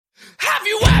Have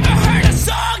you ever heard a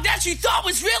song that you thought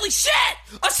was really shit?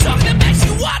 A song that makes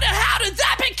you wonder how did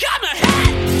that become a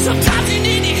hit? Sometimes you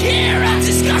need to hear a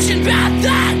discussion about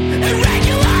that.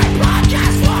 Irregular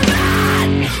podcast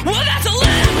format. Well, that's a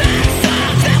little bit of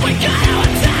songs that we gotta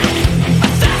attack.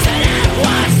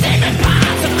 1,001 statement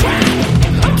piles of crap.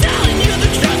 I'm telling you the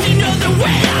truth, you know the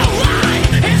way I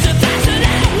lie. Here's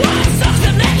 1,001 songs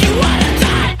that make you wanna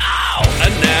die. Oh!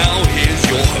 And now here's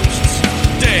your hosts,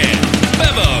 Dan,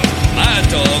 Bevo, Mad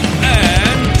Dog,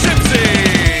 and Gypsy.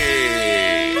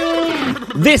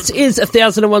 This is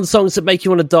 1,001 Songs That Make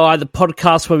You Want to Die, the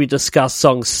podcast where we discuss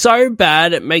songs so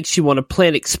bad it makes you want to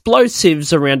plant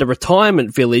explosives around a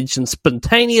retirement village and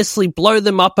spontaneously blow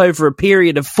them up over a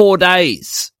period of 4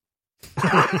 days.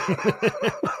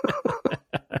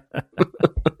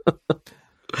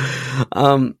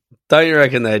 Don't you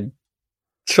reckon they'd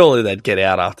get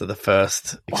out after the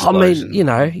first explosion? I mean, you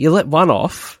know, you let one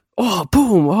off. Oh,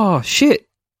 boom. Oh, shit.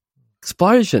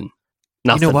 Explosion.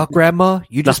 Nothing. You know what, Grandma?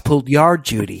 You just pulled yard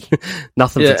duty.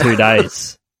 Nothing Yeah. for 2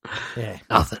 days. Yeah.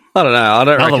 Nothing. I don't know. I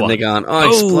don't Another reckon one. they're going, oh,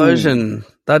 explosion.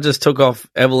 That just took off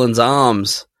Evelyn's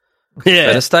arms. Yeah.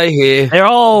 Better stay here. They're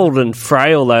old and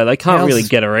frail, though. They can't How's- really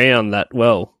get around that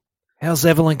well. How's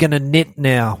Evelyn going to knit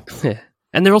now? Yeah.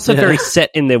 And they're also very set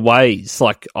in their ways.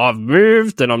 Like, I've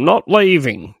moved and I'm not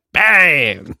leaving.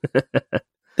 Bam!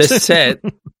 They're set. Yeah.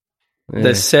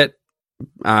 They're set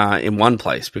in one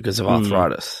place because of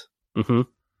arthritis. Mm-hmm.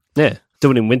 Yeah.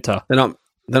 Do it in winter. They're not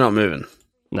moving.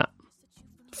 No.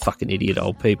 Fucking idiot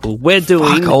old people. We're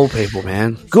doing Fuck old people,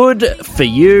 man. Good For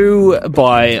You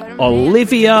by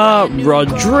Olivia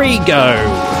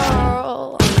Rodrigo.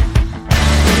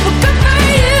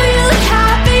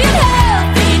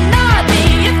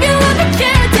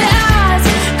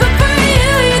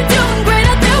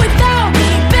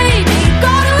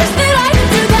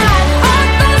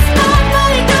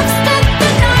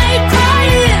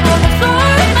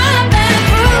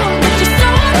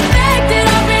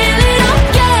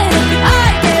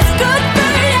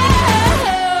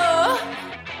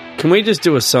 Can we just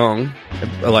do a song,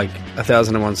 like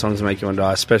 1,001 Songs That Make You Want to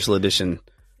Die, special edition,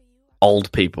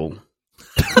 old people?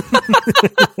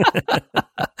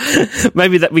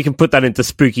 Maybe that we can put that into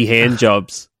spooky hand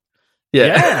jobs.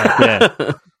 Yeah.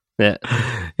 Yeah.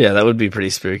 Yeah, that would be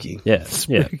pretty spooky. Yeah.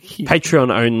 Yeah.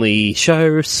 Patreon only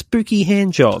show spooky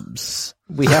hand jobs.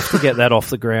 We have to get that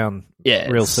off the ground Yeah.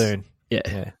 real soon. Yeah.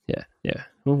 Yeah. Yeah. Yeah.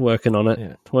 We're working on it.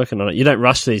 Yeah. Working on it. You don't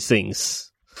rush these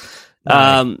things.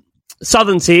 No.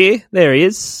 Southern's here. There he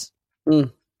is.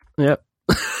 Mm. Yep.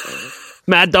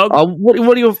 Mad Dog. Oh, what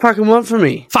do you fucking want from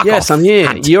me? Fuck yes, off. I'm here.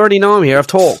 Cunt. You already know I'm here. I've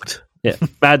talked. Yeah.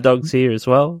 Mad Dog's here as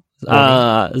well.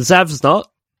 Zav's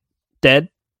not. Dead.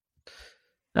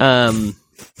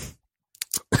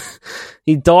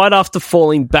 He died after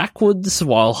falling backwards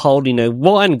while holding a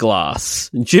wine glass.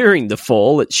 During the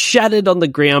fall, it shattered on the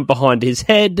ground behind his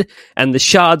head, and the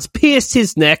shards pierced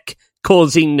his neck,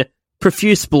 causing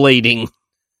profuse bleeding.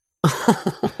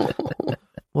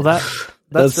 Well, that's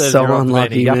That's so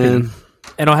unlucky, man.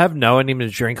 And I have known him to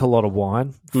drink a lot of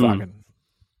wine. Fucking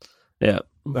Yeah.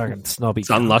 snobby. It's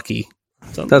unlucky.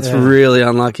 That's Yeah. really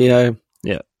unlucky, eh?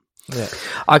 Yeah. Yeah.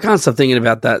 I can't stop thinking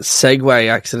about that Segway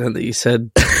accident that you said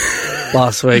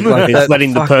last week. Like He's that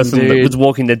letting the fucking person that dude. was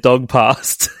walking their dog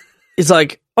past. He's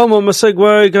like, I'm on my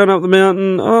Segway going up the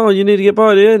mountain. Oh, you need to get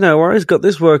by there. No worries. Got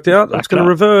this worked out. I'm Back just going it to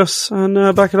up. reverse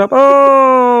and back it up.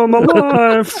 Oh, my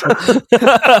life.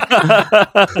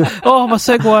 Oh, my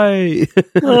Segway.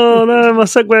 Oh, no, my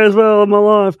Segway as well. My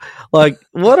life. Like,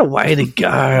 what a way to go.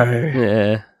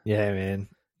 Yeah. Yeah, man.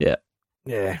 Yeah.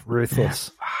 Yeah,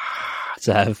 ruthless.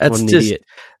 Zav, That's what an just, idiot.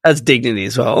 that's dignity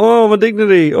as well. Oh, my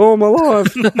dignity. Oh, my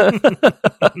life.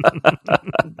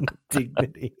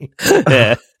 Dignity.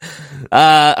 Yeah.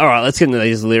 All right, let's get into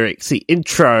these lyrics. The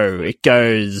intro, it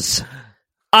goes,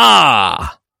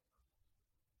 ah.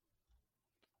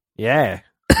 Yeah.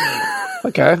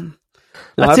 Okay. No,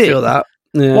 That's I it. feel that.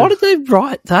 Yeah. Why did they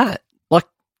write that? Like,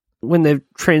 when they're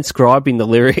transcribing the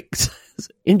lyrics,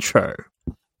 intro.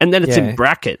 And then it's Yeah. in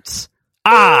brackets.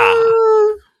 Ah.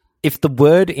 If the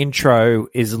word intro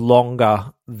is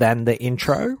longer than the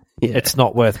intro, Yeah. it's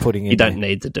not worth putting in. You don't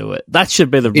need to do it. That should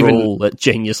be the Even- rule at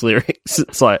Genius Lyrics.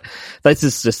 It's like, this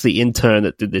is just the intern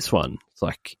that did this one. It's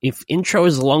like, if intro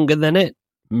is longer than it,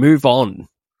 move on.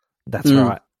 That's Mm.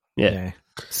 right. Yeah.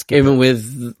 Skip Even it.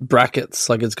 with brackets,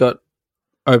 like it's got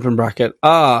open bracket,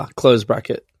 close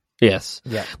bracket. Yes.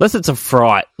 Yeah. Unless it's a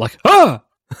fright. Like, ah!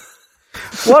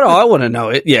 What I want to know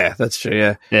it, yeah, that's true.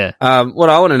 Yeah. Yeah. What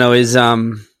I want to know is, I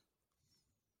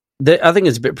think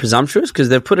it's a bit presumptuous because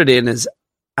they've put it in as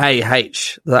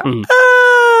AH. Like, Mm.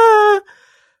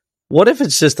 what if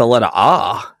it's just a letter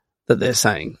R that they're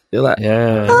saying? They're like,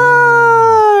 Yeah.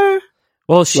 R.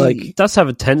 Well, she Like- does have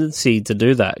a tendency to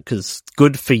do that because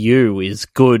good for you is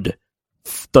good,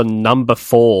 the number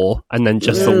 4, and then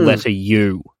just the letter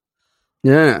U.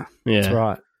 Yeah. Yeah. That's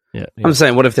right. I'm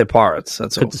saying, what if they're pirates?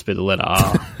 That's all. Could just be the letter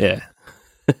R. Yeah.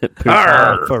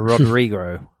 Arr. For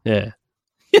Rodrigo. Yeah.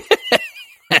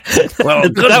 Well,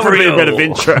 good that for would be you. a better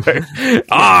intro.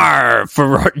 R for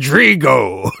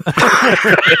Rodrigo.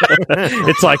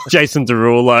 It's like Jason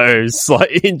Derulo's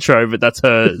like intro, but that's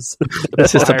hers.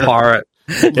 It's just a pirate.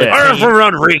 Yeah. R for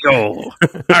Rodrigo.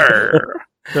 Arr.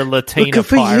 The Latina Looking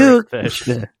for pirate you.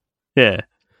 version. Yeah.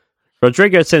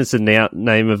 Rodrigo sounds the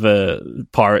name of a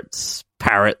pirate's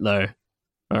parrot, though.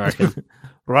 I reckon.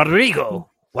 Rodrigo,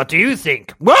 what do you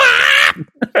think?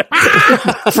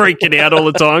 Freaking out all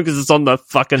the time because it's on the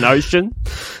fucking ocean.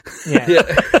 Yeah.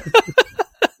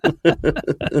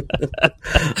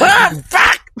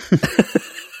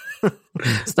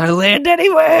 There's no land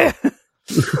anywhere.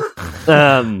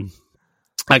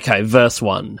 Okay, verse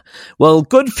 1. Well,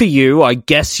 good for you. I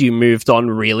guess you moved on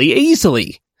really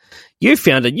easily. You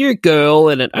found a new girl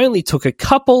and it only took a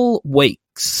couple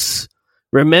weeks.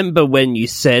 Remember when you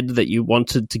said that you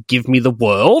wanted to give me the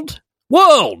world?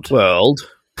 World.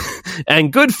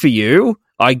 And good for you.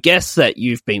 I guess that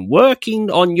you've been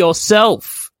working on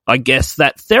yourself. I guess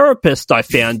that therapist I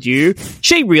found you,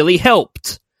 she really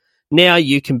helped. Now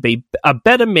you can be a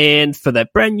better man for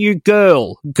that brand new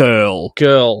girl. Girl.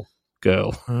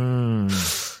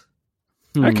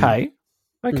 Okay.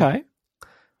 Okay.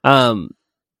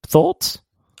 Thoughts?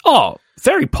 Oh,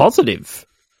 very positive.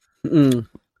 Mm.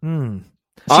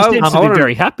 She seems to be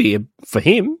very happy for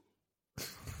him.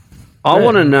 I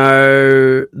want to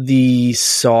know the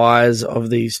size of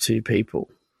these two people.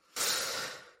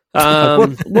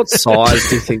 What size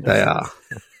do you think they are?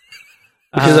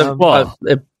 Because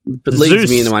it leads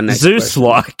me into my next question.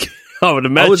 Zeus-like, I would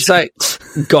imagine. I would say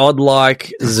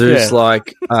godlike,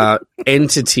 Zeus-like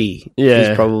entity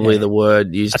is probably the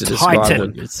word used to describe titan.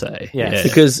 them. You'd say. Yeah.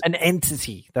 Because An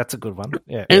entity. That's a good one.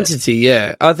 Yeah. entity,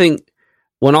 yeah. I think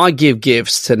when I give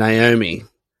gifts to Naomi,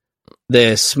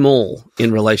 they're small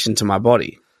in relation to my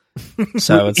body.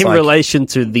 So it's in like, relation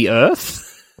to the earth?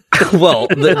 well,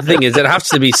 the thing is, it has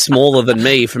to be smaller than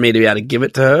me for me to be able to give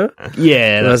it to her.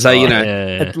 Yeah. That's That's how, you right, know,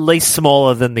 yeah. At least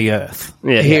smaller than the Earth.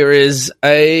 Yeah. Here is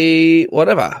a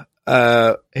whatever.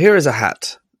 Here is a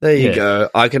hat. There you Yeah. go.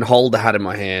 I can hold the hat in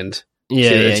my hand.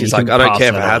 Yeah, She's you like, can I don't pass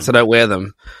care that for hats. on. I don't wear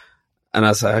them. And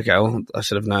I say, okay, well, I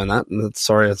should have known that. And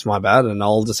sorry, it's my bad. And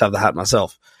I'll just have the hat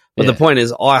myself. But Yeah. the point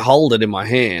is, I hold it in my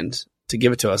hand to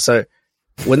give it to her. So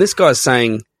when this guy's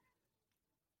saying,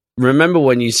 remember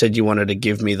when you said you wanted to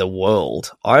give me the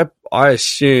world? I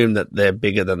assume that they're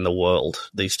bigger than the world,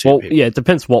 these two Well, people. yeah, it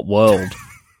depends what world.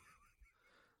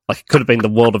 Like, it could have been the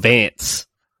world of ants.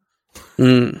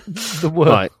 Mm. The world.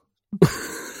 Like,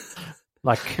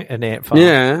 Like an ant farm.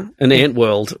 Yeah, an ant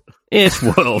world. ant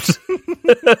world.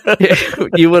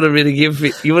 You wanted me to give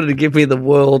me. You wanted to give me the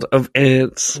world of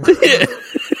ants.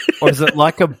 Or is it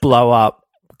like a blow up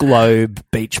globe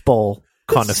beach ball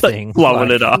kind of It's like thing? blowing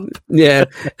Like- it up. Yeah,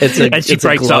 it's a. And she it's a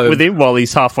breaks up globe. with him while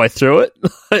he's halfway through it.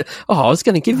 I was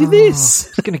going to give you this.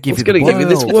 It's going to give It's you going to the give you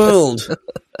this world.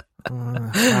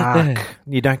 world. Fuck.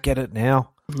 You don't get it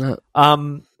now. No.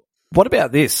 What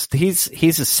about this? Here's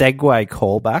a segue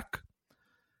callback.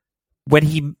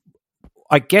 When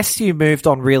I guess you moved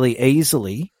on really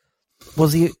easily.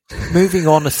 Was he moving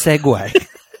on a Segway?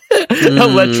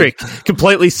 Electric,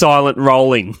 completely silent,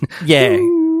 rolling. Yeah.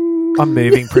 I'm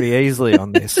moving pretty easily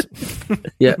on this.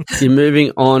 Yeah, you're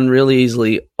moving on really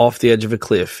easily off the edge of a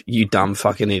cliff. You dumb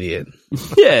fucking idiot.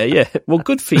 Yeah, yeah. Well,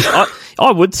 good for you.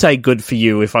 I would say good for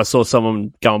you if I saw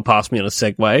someone going past me on a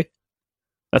Segway.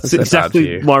 That's so bad for exactly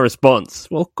you. my response.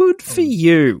 Well, good for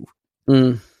you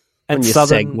Mm. on And your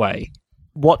Southern, Segway.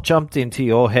 what jumped into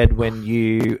your head when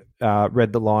you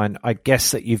read the line, I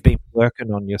guess that you've been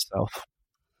working on yourself?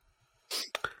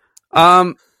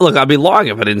 Look, I'd be lying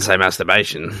if I didn't say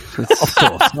masturbation. Of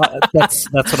course.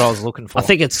 That's what I was looking for. I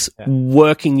think it's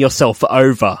working yourself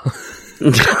over.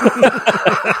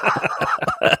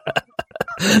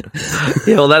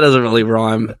 Yeah, well, that doesn't really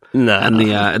rhyme. No, And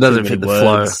the, it doesn't too fit many the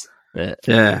flow. words. Yeah.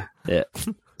 Yeah. Yeah.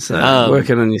 So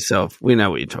working on yourself. We know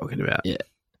what you're talking about. Yeah.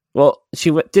 Well,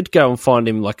 she did go and find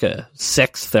him like a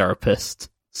sex therapist.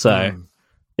 So,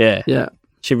 yeah, Yeah.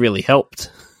 she really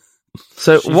helped.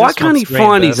 So She why just can't he wants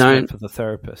find his own? reimbursement for the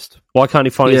therapist? Why can't he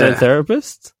find his Yeah. own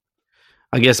therapist?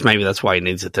 I guess maybe that's why he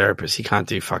needs a therapist. He can't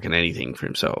do fucking anything for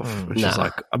himself. Which is Nah.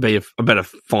 like, I better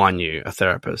find you a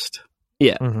therapist.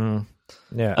 Mm-hmm.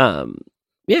 Yeah.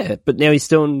 Yeah, but now he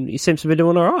seems to be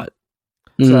doing all right.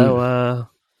 So,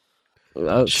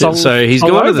 So he's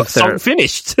gone to the song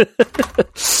finished.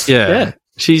 Yeah.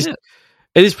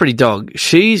 It is pretty dog.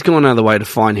 She's gone out of the way to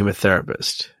find him a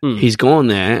therapist. He's gone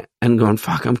there and gone,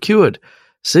 fuck, I'm cured.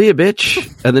 See ya, bitch.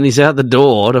 And then he's out the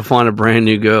door to find a brand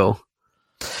new girl.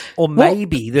 Or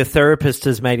maybe the therapist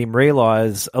has made him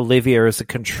realise Olivia is a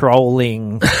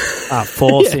controlling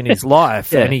force in his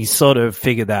life, and he's sort of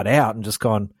figured that out and just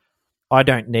gone, I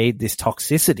don't need this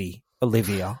toxicity,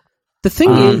 Olivia. The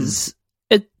thing is,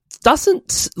 it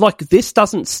doesn't, like, this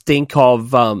doesn't stink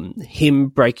of him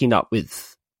breaking up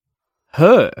with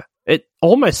her. It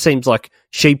almost seems like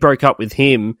she broke up with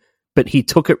him, but he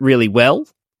took it really well.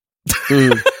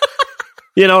 You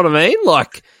know what I mean?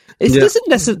 Like, it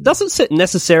doesn't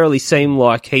necessarily seem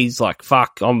like he's like,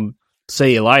 fuck,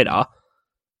 see you later.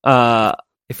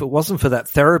 If it wasn't for that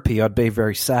therapy, I'd be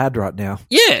very sad right now.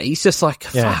 Yeah, he's just like,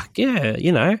 fuck, yeah,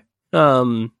 you know.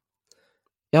 I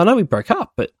know we broke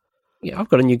up, but I've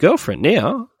got a new girlfriend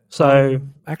now, so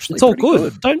actually, it's all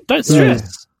good. Don't stress. Yeah.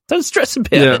 Don't stress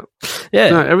about it. Yeah,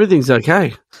 no, everything's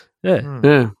okay.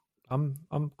 Yeah, I'm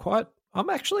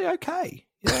actually okay.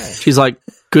 Yeah, she's like,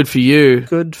 good for you,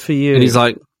 good for you, and he's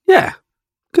like, yeah,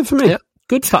 good for me. Yep.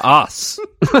 Good for us.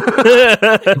 Good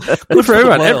for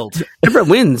everyone. Everyone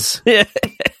wins. Yeah.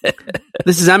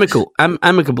 This is amicable.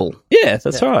 Yeah,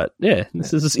 that's right. Yeah,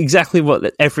 this is exactly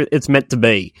what it's meant to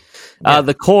be.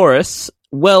 The chorus,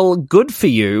 well, good for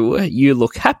you. You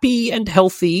look happy and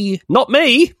healthy. Not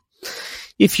me.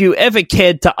 If you ever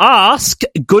cared to ask,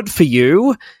 good for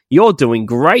you. You're doing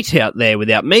great out there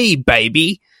without me,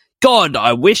 baby. God,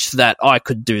 I wish that I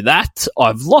could do that.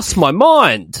 I've lost my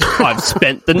mind. I've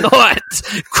spent the night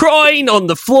crying on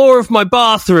the floor of my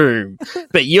bathroom.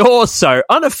 But you're so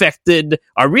unaffected,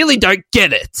 I really don't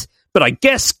get it. But I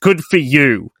guess good for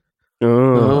you.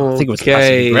 I think it was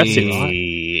passive-aggressive.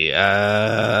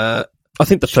 I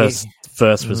think the first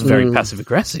verse was very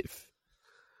passive-aggressive.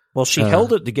 Well, she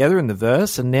held it together in the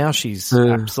verse, and now she's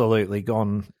absolutely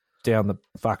gone down the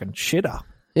fucking shitter.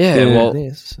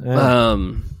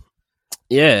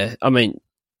 Yeah, I mean,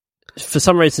 for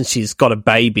some reason she's got a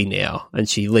baby now and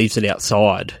she leaves it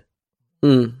outside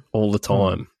all the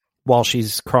time. While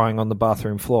she's crying on the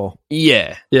bathroom floor.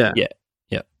 Yeah.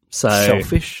 So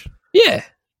selfish. Yeah.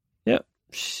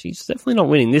 She's definitely not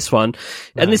winning this one.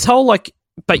 No. And this whole, like,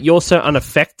 but you're so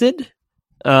unaffected,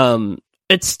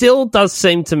 it still does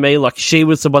seem to me like she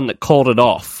was the one that called it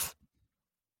off.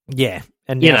 Yeah.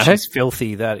 And now she's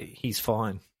filthy that he's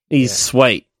fine. He's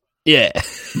sweet. Yeah.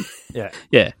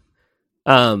 Yeah.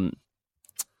 Have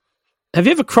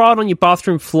you ever cried on your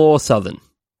bathroom floor, Southern?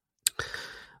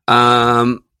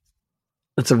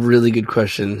 That's a really good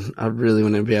question. I really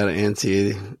want to be able to answer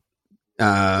you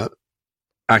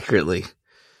accurately.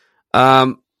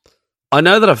 I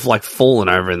know that I've like fallen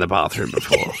over in the bathroom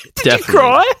before. Did you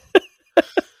cry?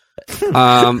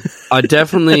 I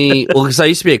definitely, because I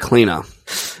used to be a cleaner.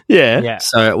 Yeah.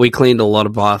 So we cleaned a lot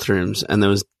of bathrooms, and there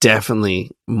was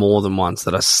definitely more than once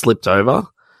that I slipped over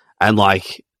and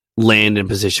like land in a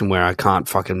position where I can't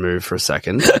fucking move for a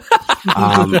second.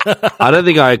 I don't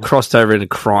think I crossed over into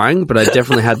crying, but I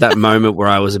definitely had that moment where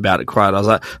I was about to cry. And I was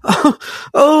like,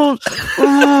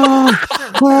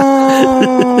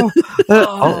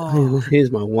 here's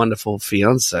my wonderful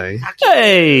fiance.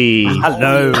 Hey,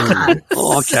 hello.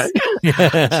 Okay.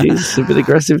 She's a bit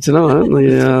aggressive tonight.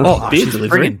 She's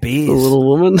bringing beers. The little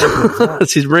woman.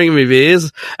 She's bringing me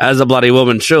beers, as a bloody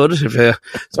woman should.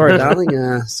 Sorry,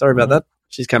 darling. Sorry about that.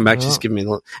 She's come back. She's giving me a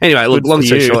look. Anyway, look, long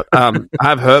story short,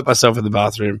 I've hurt myself in the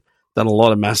bathroom, done a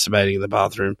lot of masturbating in the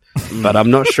bathroom, but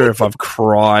I'm not sure if I've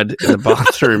cried in the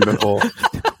bathroom before.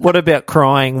 What about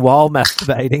crying while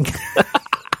masturbating?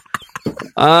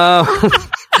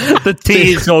 The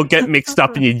tears all get mixed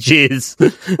up in your jizz.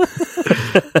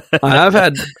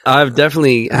 I've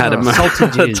definitely had a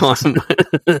time.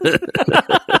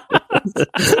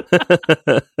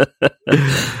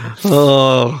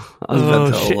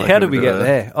 How did we get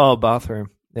there? Oh, bathroom.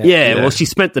 Yeah, well, she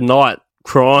spent the night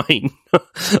crying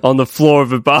on the floor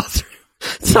of a bathroom.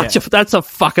 That's a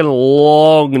fucking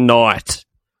long night.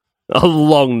 A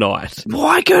long night.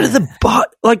 Why go to the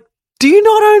butt? Like, do you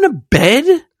not own a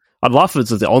bed? I'd love if it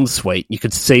was the ensuite. You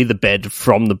could see the bed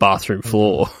from the bathroom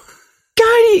floor. Go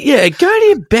to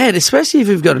your bed, especially if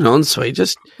you've got an ensuite.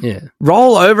 Just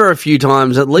roll over a few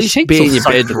times, at least be in your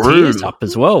bedroom. Up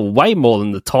as well, way more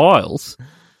than the tiles.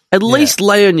 At least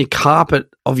lay on your carpet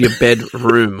of your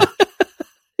bedroom.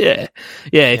 Yeah.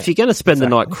 If you're going to spend the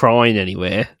night crying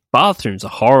anywhere, bathroom's a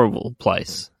horrible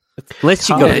place. Unless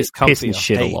you got to piss and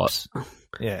shit a lot.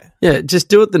 Yeah, just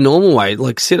do it the normal way.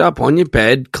 Like, sit up on your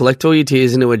bed, collect all your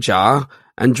tears into a jar,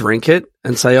 and drink it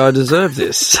and say, I deserve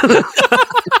this.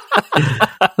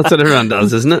 That's what everyone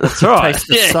does, isn't it? That's right. Taste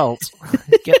the salt.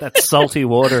 Get that salty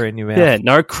water in your mouth. Yeah,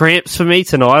 no cramps for me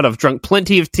tonight. I've drunk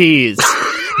plenty of tears.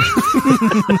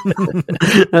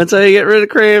 That's how you get rid of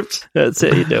cramps. That's how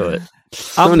you do it.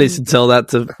 Someone needs to tell that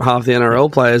to half the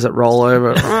NRL players that roll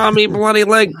over. Oh, me bloody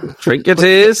leg. Drink your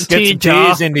tears. Get Tea some jar.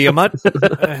 tears into your mud.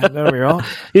 That'll be right.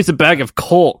 Here's a bag of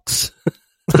corks.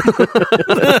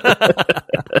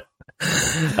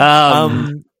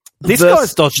 This verse-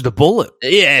 guy's dodged a bullet.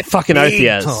 Yeah, fucking oath he Big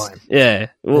has. time. Yeah.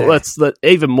 Well, Yeah. that's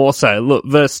even more so. Look,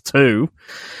 verse 2.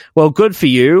 Well, good for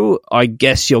you. I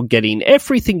guess you're getting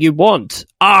everything you want.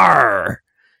 Arr!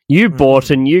 You bought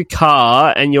a new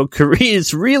car and your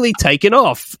career's really taken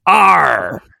off.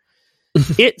 Arr!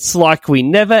 It's like we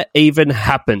never even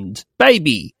happened.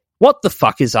 Baby, what the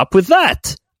fuck is up with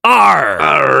that?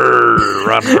 Arr!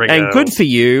 And good for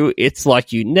you, it's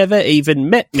like you never even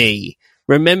met me.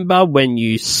 Remember when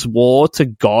you swore to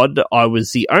God I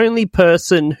was the only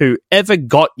person who ever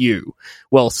got you?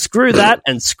 Well, screw that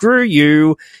and screw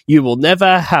you. You will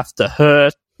never have to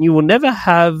hurt. You will never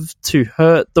have to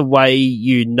hurt the way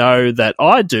you know that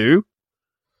I do.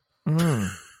 Mm.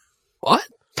 What?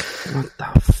 What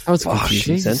the fuck? That was a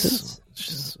confusing she's-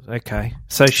 sentence. Okay.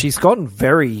 So she's gotten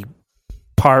very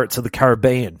Pirates of the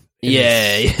Caribbean.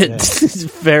 Yeah, it's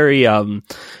very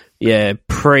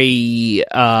pre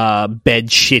bed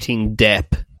shitting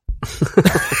Depp.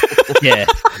 Yeah,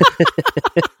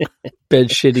 Bed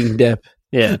shitting Depp.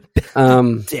 yeah,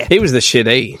 He was the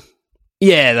shitty.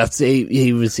 yeah. That's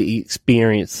he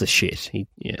experienced the shit.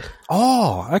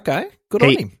 Oh, okay. Good on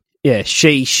him. Yeah,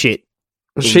 she shit.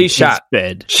 in She his shat.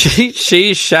 bed.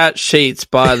 She shat sheets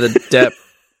by the Depp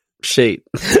sheet.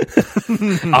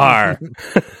 R.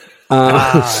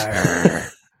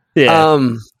 Yeah.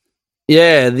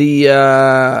 Yeah,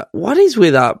 the what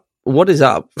is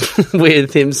up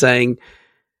with him saying,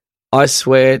 I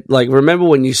swear, like, remember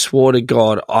when you swore to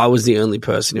God I was the only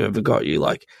person who ever got you?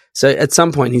 Like, so at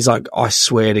some point he's like, I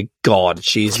swear to God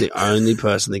she's the only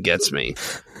person that gets me.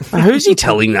 Who's he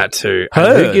telling that to? And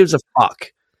Her. who gives a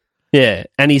fuck? Yeah,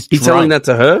 and he's Telling drunk, that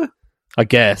to her? I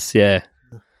guess, yeah.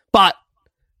 But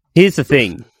here's the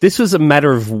thing. This was a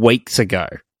matter of weeks ago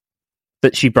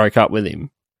that she broke up with him.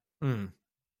 Mm.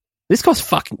 This guy's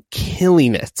fucking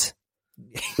killing it.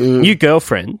 Mm. New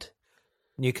girlfriend,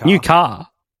 New car. new car,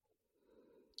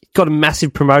 got a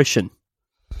massive promotion.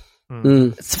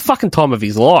 Mm. It's the fucking time of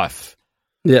his life.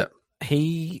 Yeah.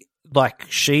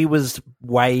 She was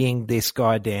weighing this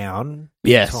guy down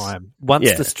big Yes. time. Once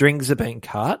Yeah. the strings have been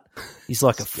cut, he's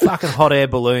like a fucking hot air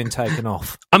balloon taken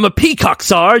off. I'm a peacock,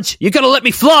 Sarge. You gotta let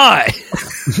me fly.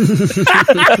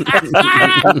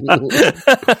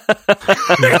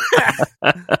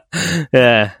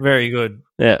 Yeah, Very good.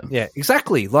 yeah. Yeah,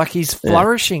 exactly. Like he's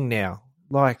flourishing now.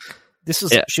 Like this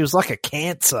is Yeah. she was like a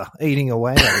cancer eating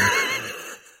away at him.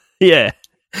 Yeah.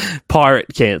 Pirate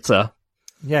cancer.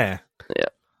 Yeah.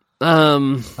 I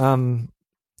Um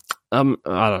don't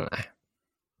know.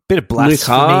 bit of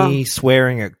blasphemy,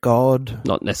 swearing at God.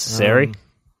 Not necessary.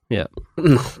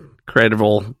 Um, Creative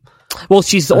all. Well,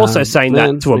 she's also saying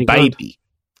man, that to a pretty good. baby.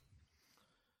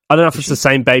 I don't know if it's the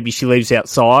same baby she leaves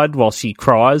outside while she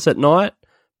cries at night,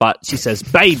 but she says,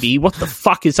 "Baby, what the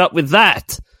fuck is up with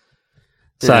that?"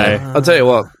 So, Yeah. I'll tell you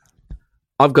what.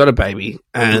 I've got a baby,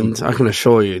 and I can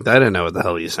assure you, they don't know what the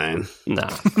hell you're saying. no.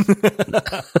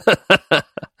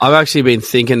 I've actually been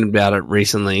thinking about it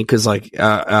recently because, like,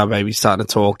 our baby's starting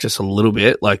to talk just a little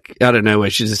bit. Like, out of nowhere,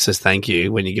 she just says thank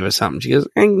you when you give her something. She goes,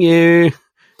 thank you.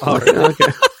 Oh, Okay.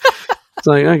 It's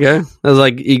like, okay. I was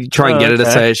like, you try and get her to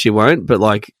okay. say it, she won't, but,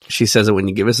 like, she says it when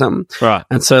you give her something. Right.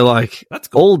 And so, like, That's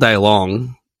cool. all day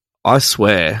long, I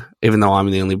swear, even though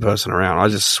I'm the only person around, I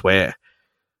just swear.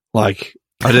 Like,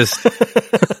 I just,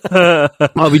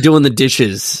 I'll be doing the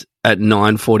dishes at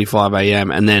 9:45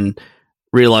 a.m. and then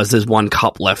realize there's one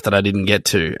cup left that I didn't get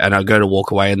to, and I go to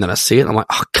walk away and then I see it and I'm like,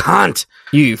 oh, I can't.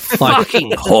 You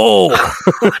fucking whore.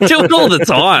 I do it all the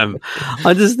time.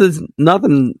 There's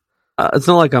nothing, it's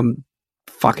not like I'm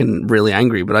fucking really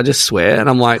angry, but I just swear and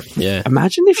I'm like, Yeah.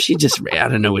 imagine if she just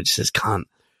out of nowhere just says cunt.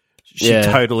 She Yeah.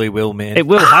 totally will, man. It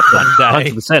will happen. One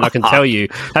day. 100%. I can tell you.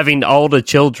 Having older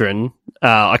children,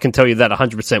 I can tell you that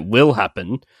 100% will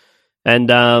happen.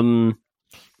 And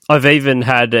I've even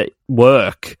had at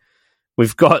work,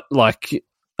 we've got like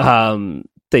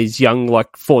these young,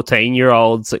 like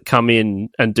 14-year-olds that come in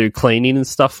and do cleaning and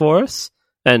stuff for us.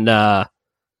 And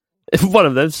one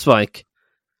of them's like,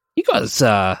 you guys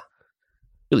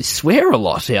really swear a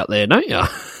lot out there, don't you?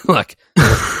 Like,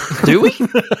 Do we?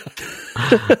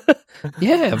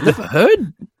 Yeah, I've never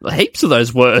heard heaps of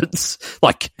those words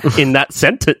like in a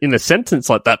sentence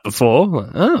like that before.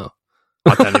 Like, oh,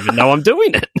 I don't even know I'm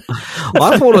doing it.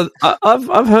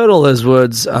 I've heard all those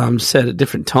words said at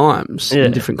different times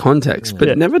in different contexts,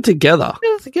 but never together.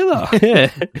 Together,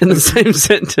 yeah, in the same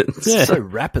sentence. Yeah. So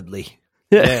rapidly.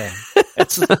 Yeah.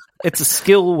 It's a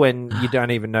skill when you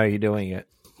don't even know you're doing it.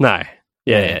 No.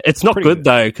 Yeah. It's not good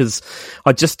though, because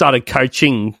I just started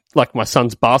coaching like my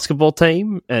son's basketball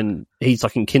team and he's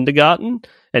like in kindergarten,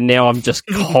 and now I'm just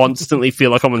constantly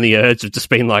feel like I'm on the urge of just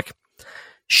being like,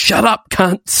 shut up,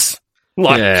 cunts.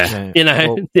 Like, you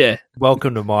know, well,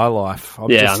 welcome to my life. I'm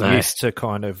Yeah, just I know. used to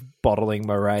kind of bottling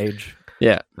my rage.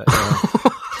 Yeah. But,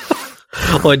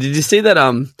 Oh, did you see that?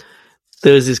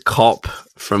 There was this cop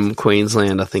from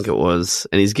Queensland, I think it was,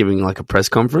 and he's giving like a press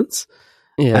conference.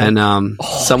 Yeah. And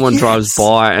someone drives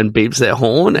by and beeps their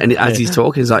horn, and as he's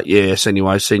talking, he's like, "Yes,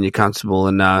 anyway, senior constable,"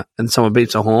 and someone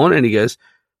beeps a horn, and he goes,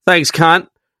 "Thanks, cunt."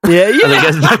 Yeah. And then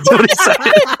goes back to what he's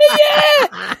saying.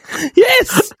 Yeah.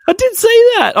 Yes. I did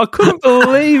see that. I couldn't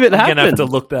believe it I'm happened. going to have to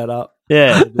look that up.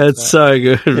 Yeah. That's so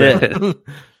good, man.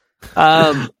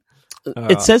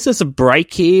 It says there's a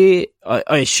break here.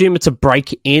 I assume it's a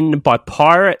break-in by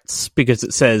pirates because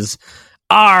it says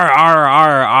R R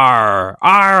R R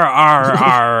R R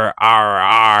R R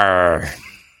R.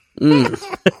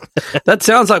 That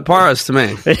sounds like pirates to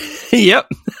me. Yep.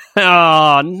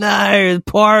 Oh no, the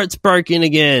pirates broke in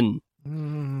again.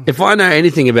 If I know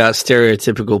anything about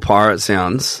stereotypical pirate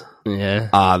sounds, Yeah.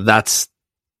 that's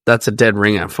a dead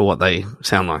ringer for what they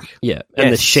sound like. Yeah. And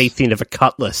the Yes. sheathing of a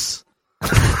cutlass.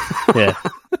 Yeah.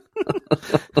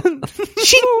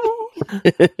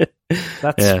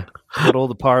 That's Yeah. what all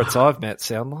the pirates I've met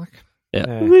sound like.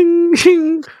 Yeah.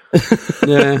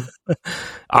 Yeah.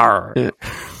 R. Yeah.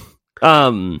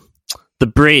 The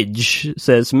bridge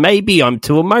says, maybe I'm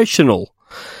too emotional,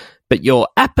 but your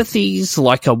apathy's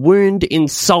like a wound in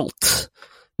salt.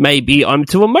 Maybe I'm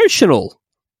too emotional,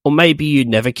 or maybe you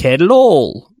never cared at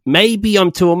all. Maybe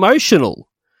I'm too emotional.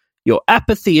 Your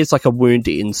apathy is like a wound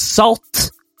in salt.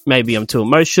 Maybe I'm too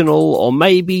emotional, or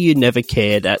maybe you never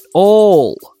cared at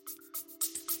all.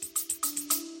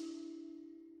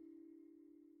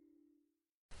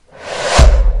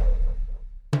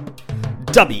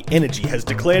 Dubby Energy has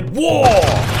declared war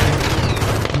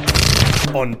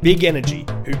on Big Energy,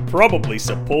 who probably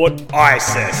support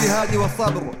ISIS.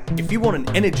 If you want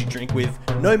an energy drink with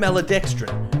no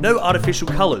maltodextrin, no artificial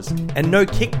colours, and no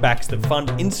kickbacks that fund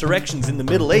insurrections in the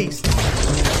Middle East,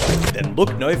 then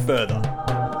look no further.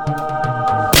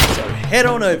 So head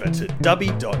on over to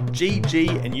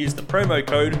dubby.gg and use the promo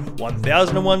code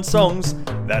 1001songs,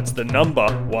 that's the number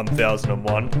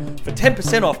 1001, for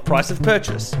 10% off price of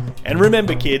purchase. And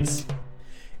remember, kids,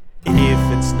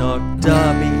 if it's not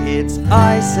Dubby, it's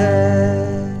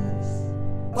ISIS.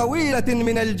 طويلة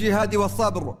من الجهاد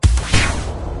والصبر.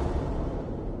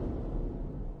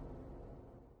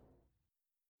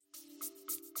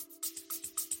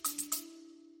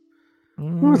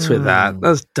 What's with that?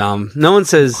 That's dumb. No one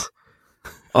says,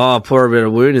 "Oh, pour a bit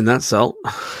of wound in that salt."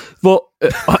 Well,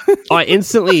 I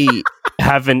instantly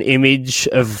have an image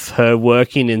of her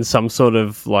working in some sort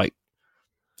of like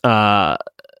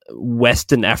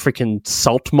Western African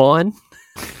salt mine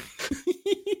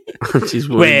She's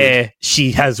wounded. where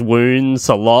she has wounds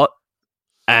a lot,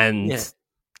 and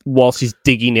while she's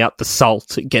digging out the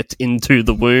salt, it gets into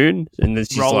the wound, and then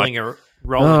she's rolling like,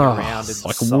 around in it's the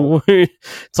like salt.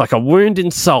 it's like a wound in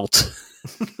salt.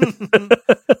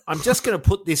 I'm just going to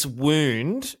put this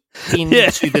wound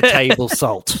into the table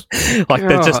salt. Like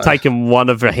they've just God. taken one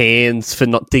of her hands for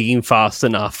not digging fast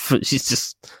enough. She's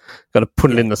just got to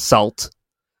put it in the salt.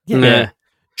 Yeah.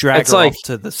 Drag It's her like- off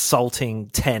to the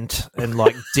salting tent and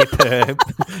like dip her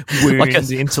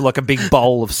wound into like a big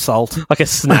bowl of salt. Like a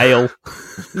snail.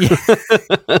 Yeah.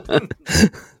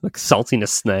 Like salting a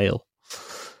snail.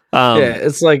 Yeah,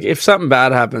 it's like if something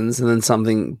bad happens and then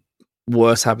something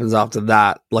worse happens after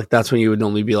that, like that's when you would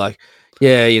normally be like,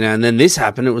 yeah, you know, and then this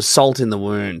happened, it was salt in the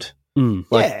wound. Mm.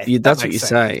 Like Yeah, that's that what you makes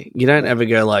say. You don't ever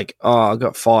go like, oh, I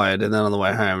got fired and then on the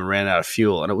way home I ran out of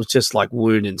fuel and it was just like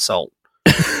wound in salt.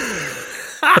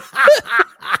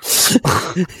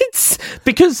 It's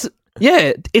because,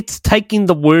 it's taking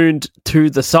the wound to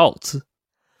the salt.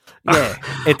 Yeah.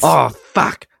 It's Oh,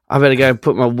 fuck. I better go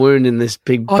put my wound in this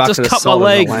big I bucket just of cut my salt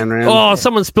leg. laying around. Oh,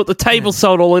 someone spilt the table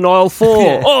salt all in aisle 4.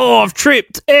 Yeah. Oh, I've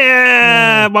tripped.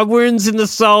 My wound's in the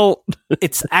salt.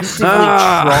 it's actively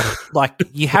like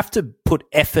you have to put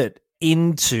effort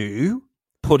into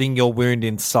putting your wound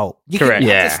in salt. You Correct. can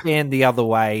Yeah. understand the other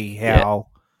way how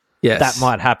Yes. that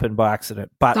might happen by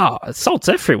accident, but Oh, salt's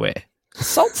everywhere.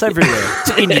 Salt's everywhere.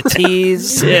 It's in your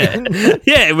tears.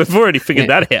 Yeah, we've already figured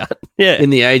that out. Yeah. In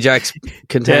the Ajax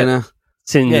container.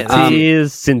 It's in your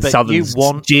tears, it's in but Southern you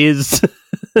want- jizz.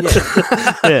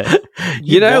 Yeah.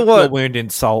 You know want what? your wound in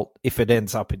salt if it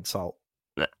ends up in salt.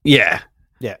 Yeah.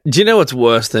 Yeah. Do you know what's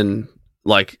worse than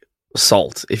like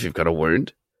salt if you've got a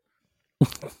wound?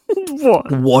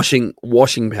 What?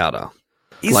 Washing powder.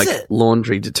 Is like it?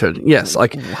 laundry detergent. Yes,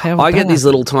 like How I get bad? these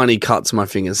little tiny cuts on my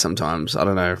fingers sometimes. I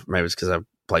don't know, maybe it's because I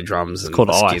play drums and called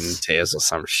the skin ice. tears or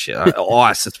some shit.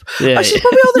 Ice. It's Yeah, actually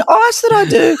probably all the ice that I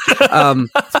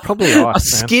do. It's probably Our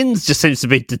ice, man. skins just seems to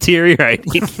be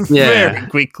deteriorating very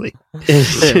quickly.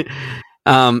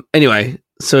 Anyway,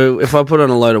 so if I put on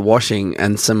a load of washing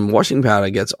and some washing powder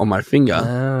gets on my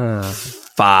finger,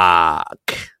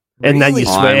 fuck. And then you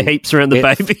swear I'm- heaps around the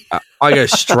baby. I go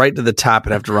straight to the tap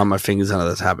and have to run my fingers under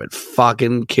the tap. It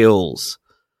fucking kills.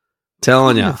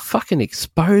 Telling you. What fucking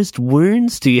exposed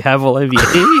wounds do you have all over your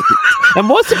hands? And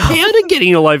what's the powder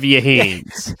getting all over your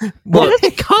hands? What the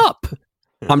cup?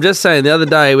 I'm just saying, the other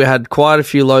day we had quite a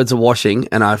few loads of washing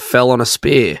and I fell on a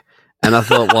spear. And I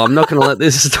thought, well, I'm not going to let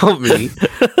this stop me.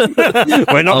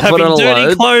 We're not I'll put having on a dirty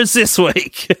load. clothes this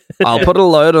week. I'll put a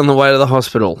load on the way to the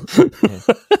hospital.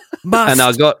 Must And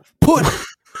I got... put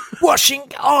washing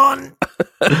on.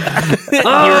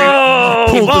 Oh,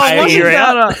 Pull the washing spear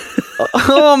powder.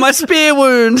 Oh, my spear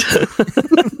wound.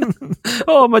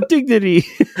 Oh, my dignity.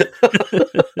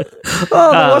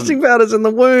 Oh, the washing powder's in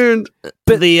the wound.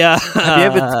 But the Have you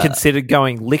ever considered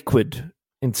going liquid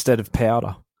instead of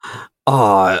powder?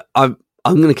 Oh, I'm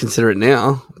going to consider it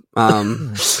now.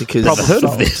 Because Probably heard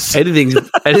of this.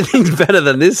 anything's better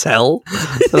than this hell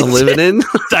that I'm living in.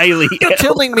 daily. You're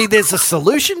telling me there's a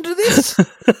solution to this?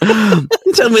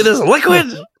 You tell me there's a liquid.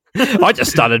 I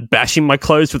just started bashing my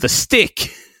clothes with a stick.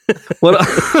 What?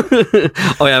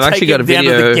 Oh yeah, I've actually got a Take him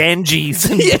down to video. the Ganges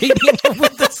and beat him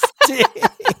with the stick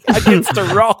against a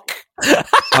rock.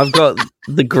 I've got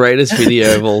the greatest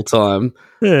video of all time,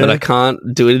 but I can't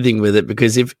do anything with it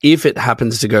because if it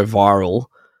happens to go viral,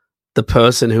 the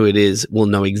person who it is will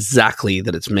know exactly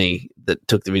that it's me that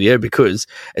took the video because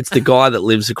it's the guy that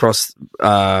lives across,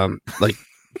 like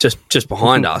just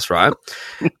behind us, right?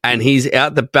 And he's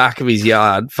out the back of his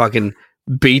yard, fucking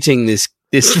beating this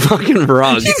fucking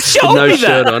rug You with showed no me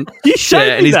shirt that. on. You showed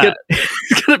and me he's that.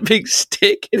 he's got a big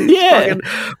stick and he's Yeah. fucking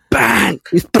bang,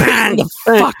 bang, the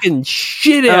bang. fucking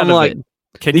shit And out I'm of like, it.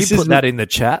 Can you This is put that in the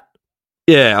chat?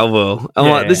 yeah, I will. I'm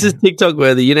like, this is TikTok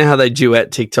worthy. You know how they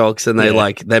duet TikToks and they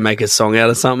Yeah. they make a song out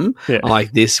of something? Yeah. I'm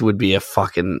like, this would be a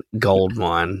fucking gold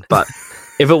mine. But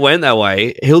if it went that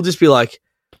way, he'll just be like,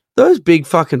 those big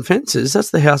fucking fences,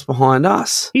 that's the house behind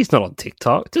us. He's not on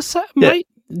TikTok. Just say, Yeah. mate,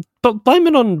 but blame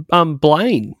it on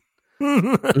Blaine.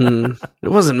 It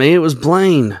wasn't me, it was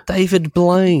Blaine. David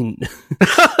Blaine.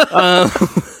 You'll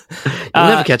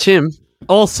never catch him.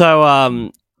 Also,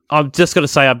 I've just got to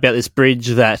say about this bridge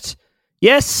that,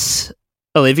 yes,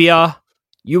 Olivia,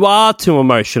 you are too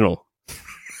emotional.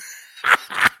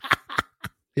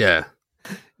 Yeah.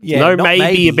 Yeah, No not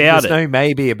maybe about There's it. No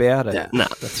maybe about it. Yeah. No.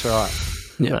 That's right.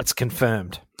 Yeah. That's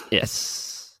confirmed.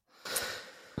 Yes.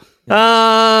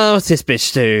 What's this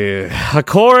bitch do? A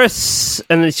chorus,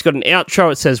 and then she's got an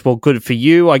outro. It says, well, good for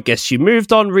you. I guess you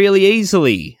moved on really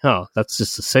easily. Oh, that's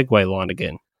just a segue line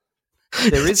again.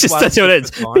 There is Just one that's what it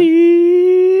is. different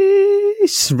line.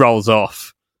 Just rolls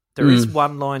off. There is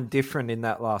one line different in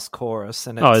that last chorus,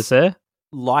 and it's Oh, is there?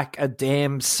 like a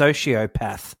damn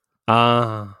sociopath.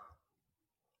 Ah.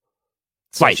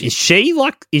 So Wait, is she a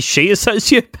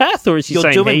sociopath, or is she You're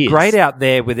saying doing he is? great out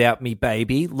there without me,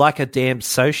 baby, like a damn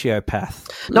sociopath.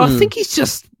 No, I think he's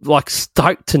just like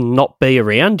stoked to not be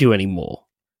around you anymore.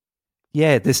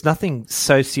 Yeah, there's nothing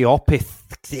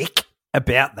sociopathic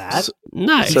about that.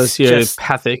 No,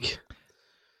 Sociopathic.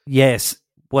 Yes,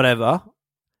 whatever.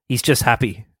 He's just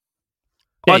happy.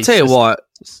 Yeah, I he's tell you just- what,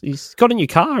 he's got a new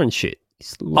car and shit.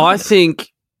 He's I loving it.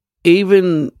 think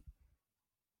even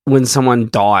when someone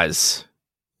dies,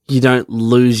 you don't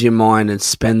lose your mind and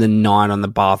spend the night on the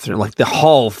bathroom, like the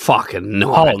whole fucking night.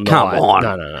 Whole Come night. on,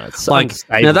 No. It's like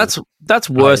unstable. now that's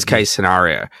worst case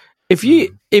scenario. If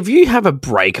you have a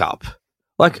breakup,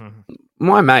 like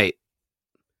my mate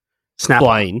Snapper,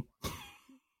 Blaine.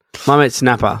 my mate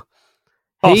Snapper,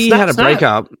 Oh, he Snap, had a Snap.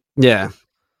 breakup. Yeah,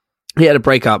 he had a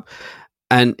breakup,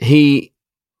 and he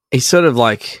sort of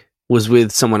like was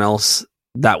with someone else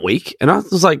that week, and I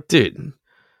was like, dude,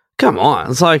 come on.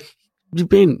 It's like, you've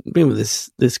been with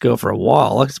this girl for a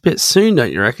while. Like, it's a bit soon,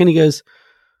 don't you reckon? He goes,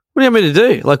 what do you want me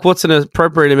to do? Like, what's an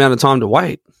appropriate amount of time to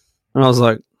wait? And I was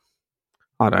like,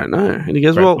 I don't know. And he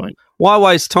goes, Great well, point. why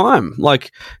waste time?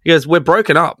 Like, he goes, we're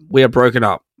broken up. We are broken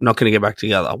up. not going to get back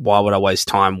together. Why would I waste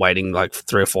time waiting like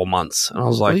 3 or 4 months? And I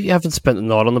was Well, like, you haven't spent the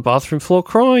night on the bathroom floor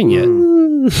crying yet.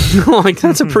 like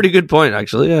that's a pretty good point,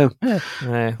 actually. Yeah.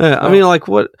 Yeah. I mean, like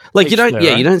what? Like you each don't. their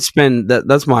Yeah, own. you don't spend that.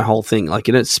 That's my whole thing. Like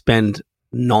you don't spend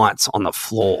nights on the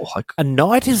floor. Like A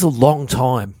night is a long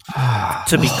time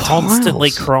to be constantly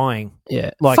miles. crying.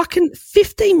 Yeah. Like- Fucking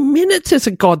 15 minutes is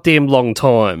a goddamn long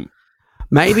time.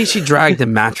 maybe she dragged the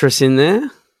mattress in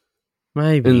there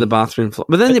Maybe. in the bathroom floor,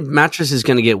 but then the mattress is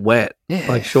going to get wet. Yeah.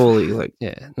 Like surely, like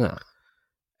Yeah, no.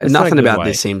 There's nothing no good about way.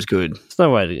 this seems good. There's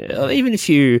no way to... Even if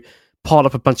you piled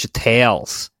up a bunch of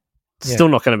towels, it's still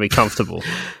not going to be comfortable.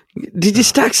 Did you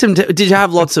stack some? Did you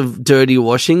have lots of dirty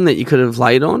washing that you could have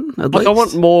laid on? At Like, I least?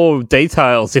 want more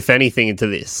details, if anything, into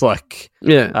this. Like,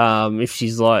 Yeah. if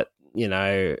she's like, Did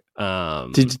you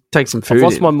take some food? I've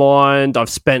lost in? my mind. I've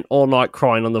spent all night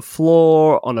crying on the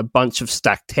floor on a bunch of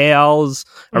stacked towels,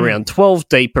 around 12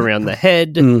 deep around the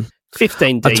head,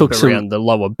 15 I deep took some- around the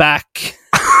lower back.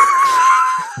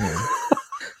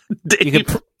 You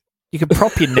could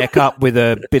prop your neck up with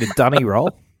a bit of dunny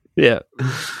roll. Yeah.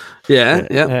 Yeah.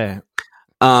 Yeah.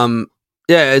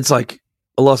 Yeah, it's like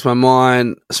I lost my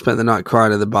mind, spent the night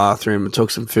crying in the bathroom,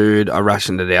 took some food, I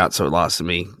rationed it out so it lasted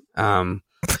me.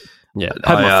 Yeah.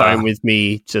 Had my I, phone with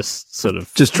me, just sort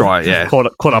of Just dry, yeah. caught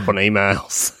up on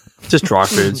emails. Just dry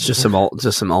foods, just some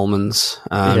almonds.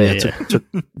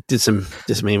 Did some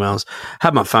emails.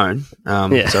 Had my phone,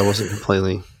 so I wasn't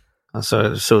completely.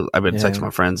 So still able to text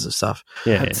my friends and stuff.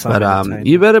 Yeah. Had some But entertainment.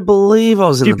 you better believe I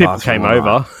was A in few the people bathroom. came all night.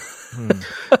 over.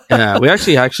 Yeah, we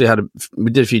actually had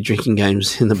we did a few drinking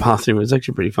games in the bathroom. It was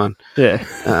actually pretty fun. Yeah.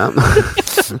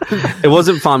 It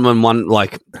wasn't fun when one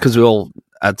because we all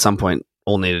at some point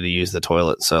all needed to use the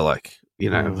toilet. So like it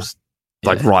was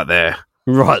like right there.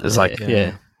 Right. It's like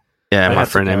yeah. Yeah, my had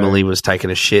to friend go. Emily was taking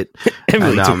a shit,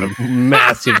 Emily and, took a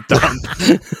massive dump.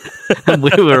 and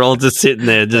we were all just sitting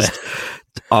there. Just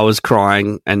I was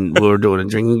crying, and we were doing a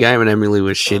drinking game, and Emily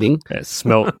was shitting. It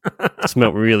smelt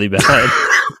really bad.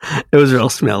 It was real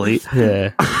smelly.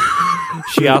 Yeah.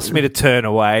 She asked me to turn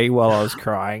away while I was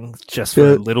crying, just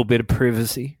for a little bit of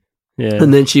privacy. Yeah.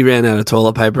 And then she ran out of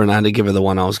toilet paper, and I had to give her the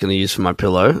one I was going to use for my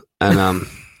pillow. And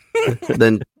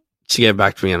then she gave it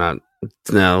back to me, and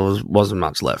wasn't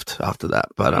much left after that.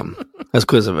 But that's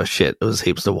because of her shit. It was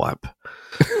heaps to wipe.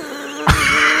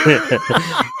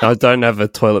 I don't have a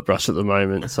toilet brush at the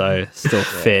moment, so still a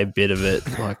fair bit of it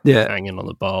hanging on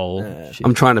the bowl. Shit.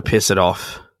 I'm trying to piss it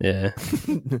off. Yeah.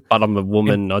 But I'm a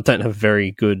woman. I don't have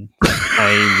very good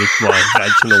aim with my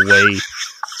vaginal wee.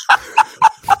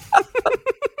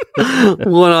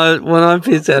 when I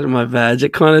piss out of my vag,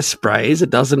 it kind of sprays. It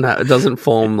doesn't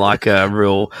form like a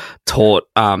real taut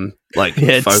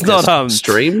it's focused not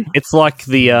stream. It's like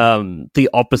the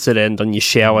opposite end on your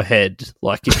shower head.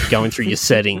 Like if you're going through your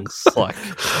settings, like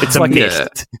it's a like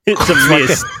mist. It's a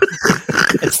mist.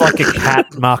 It's like a cat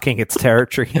marking its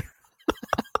territory.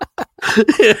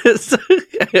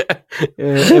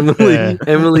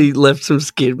 Emily left some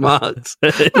skid marks.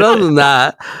 But other than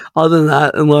that,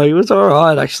 and like it was all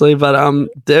right actually. But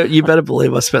you better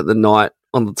believe I spent the night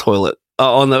on the toilet,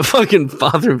 on the fucking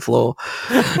bathroom floor,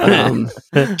 trying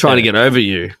to get over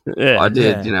you. Yeah. I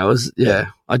did.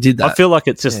 I did that. I feel like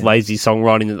it's just lazy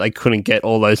songwriting that they couldn't get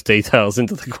all those details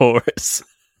into the chorus.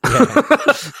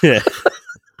 Yeah.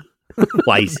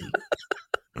 Lazy.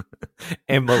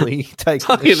 Emily takes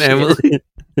fucking Emily.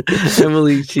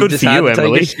 Emily, she Good just for had you, to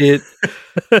Emily. take a shit.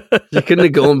 She couldn't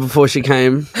have gone before she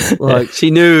came. Like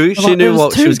she knew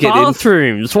what she was getting.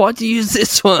 Bathrooms. Why'd you use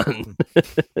this one?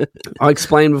 I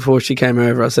explained before she came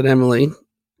over. I said, Emily,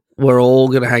 we're all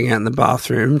going to hang out in the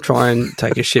bathroom, try and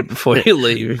take a shit before you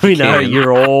leave. if We you know can."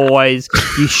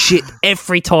 you shit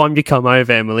every time you come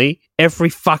over, Emily. Every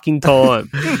fucking time.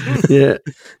 Yeah.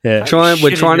 Yeah.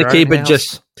 We're trying to keep it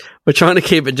just. we're trying to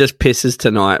keep it just pisses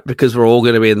tonight because we're all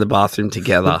going to be in the bathroom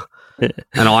together.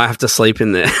 And I have to sleep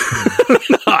in there.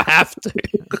 I have to.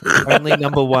 Only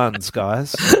number ones,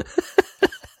 guys.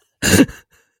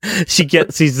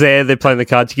 She's there, they're playing the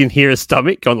cards, you can hear her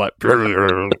stomach going like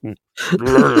oh,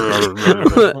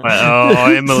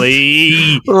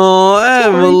 Emily. Oh,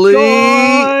 Emily.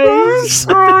 I'm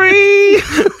sorry.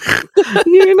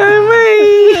 You know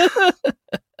me.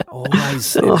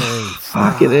 Always Oh, Emily.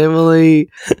 fucking Emily.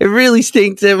 It really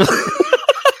stinks, Emily.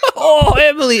 Oh,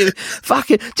 Emily,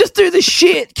 fucking just do the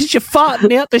shit because you're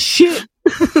farting out the shit.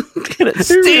 And it It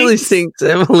really stinks. stinks,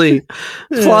 Emily.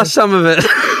 Flush some of it.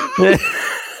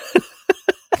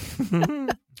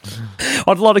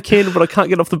 I'd light a candle, but I can't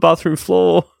get off the bathroom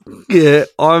floor. Yeah,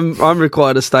 I'm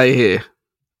required to stay here.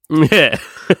 Yeah.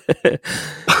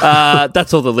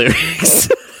 That's all the lyrics.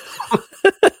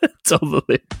 That's all the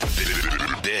lyrics.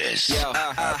 This is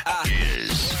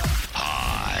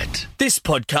hot. This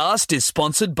podcast is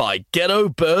sponsored by Ghetto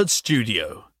Bird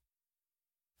Studio.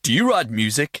 Do you write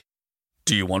music?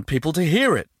 Do you want people to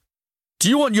hear it? Do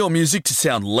you want your music to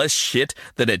sound less shit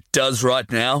than it does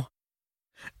right now?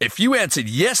 If you answered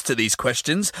yes to these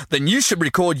questions, then you should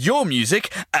record your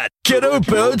music at Ghetto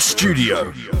Bird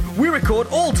Studio. We record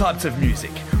all types of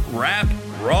music: rap,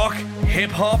 rock,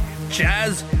 hip-hop,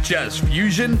 jazz, jazz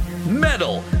fusion,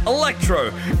 metal,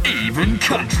 electro, even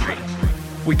country.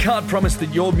 We can't promise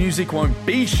that your music won't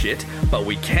be shit, but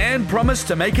we can promise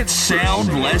to make it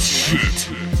sound less shit.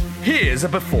 Here's a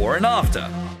before and after.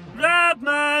 Grab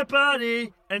my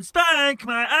body and spank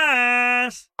my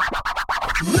ass.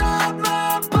 Rub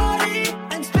my body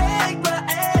and spank my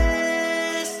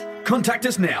ass. Contact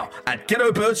us now at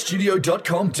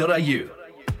ghettobirdstudio.com.au.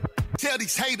 Tell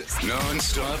these haters.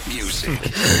 Non-stop music.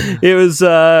 It was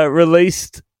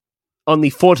released on the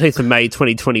 14th of May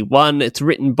 2021. It's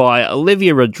written by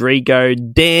Olivia Rodrigo,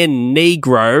 Dan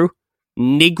Nigro.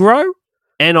 Nigro?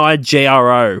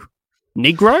 N-I-G-R-O.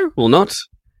 Nigro? Well, not.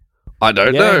 I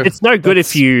don't know. It's no good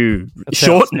if you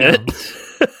shorten it.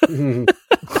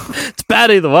 It's bad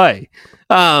either way.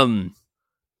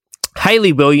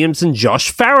 Hayley Williams and Josh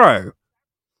Farrow.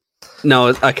 No,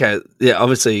 okay. Yeah,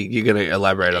 obviously you're going to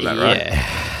elaborate on that, right?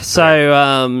 Yeah.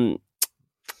 So,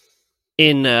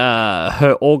 in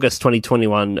her August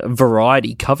 2021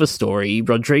 Variety cover story,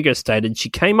 Rodrigo stated she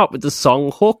came up with the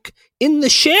song hook in the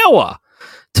shower.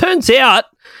 Turns out,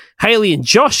 Hayley and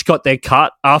Josh got their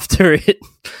cut after it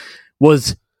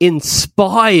was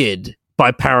inspired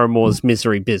by Paramore's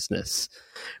Misery Business.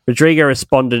 Rodrigo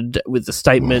responded with a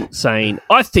statement saying,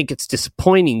 "I think it's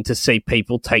disappointing to see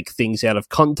people take things out of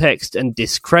context and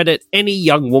discredit any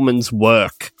young woman's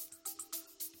work."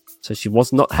 So she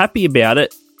was not happy about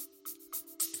it.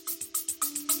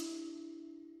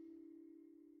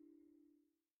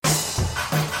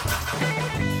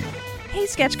 Hey,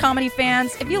 sketch comedy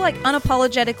fans, if you like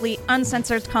unapologetically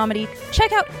uncensored comedy,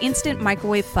 check out Instant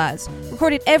Microwave Fuzz.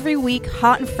 Recorded every week,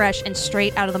 hot and fresh and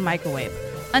straight out of the microwave.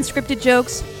 Unscripted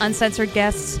jokes, uncensored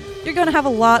guests. You're going to have a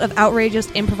lot of outrageous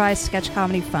improvised sketch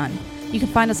comedy fun. You can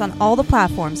find us on all the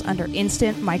platforms under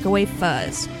Instant Microwave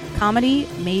Fuzz. Comedy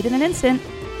made in an instant.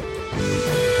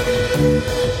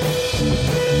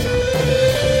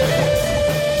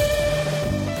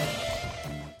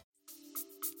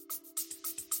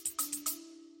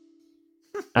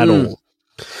 At all.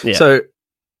 Yeah. So,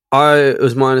 it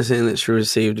was my understanding that she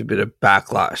received a bit of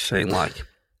backlash, saying like,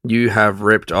 "You have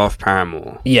ripped off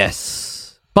Paramore."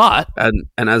 Yes. But And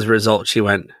as a result, she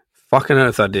went, "Fucking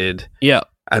earth, I did." yeah.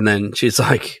 And then she's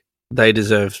like, "They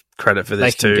deserve credit for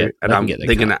this They can too," get- and they can get their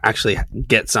they're cut. going to actually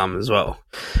get some as well.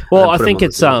 Well, And I put 'em think on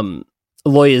it's the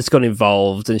bill. lawyers got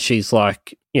involved and she's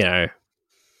like,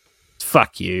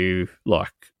 fuck you.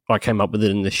 Like, I came up with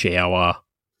it in the shower.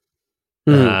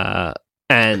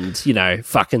 And,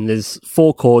 fucking there's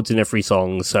 4 chords in every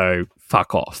song, so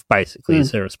fuck off, basically,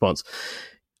 is her response.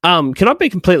 Can I be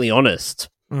completely honest?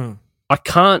 I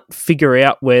can't figure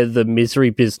out where the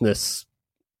Misery Business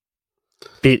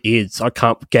bit is. I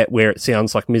can't get where it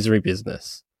sounds like Misery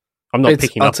Business. I'm not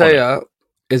picking up I'll tell on it. you,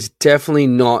 it's definitely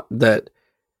not that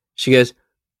she goes,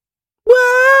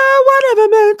 "Whoa, whatever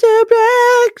meant to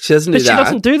break." She doesn't do But she that.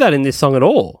 doesn't do that in this song at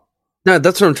all. No,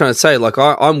 that's what I'm trying to say. Like,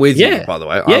 I'm with Yeah. you, by the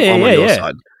way. Yeah, I'm on your yeah.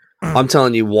 side. I'm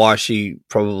telling you why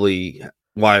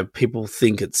people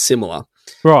think it's similar.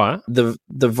 Right. The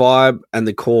vibe and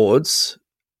the chords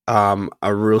are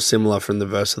real similar from the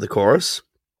verse to the chorus.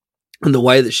 And the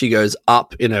way that she goes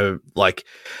up the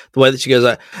way that she goes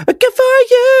like, "I get for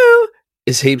you,"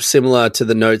 is heaps similar to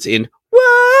the notes in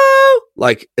 "Whoa."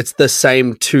 Like, it's the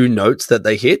same 2 notes that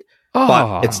they hit,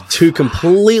 but it's 2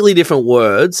 completely different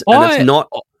words, and it's not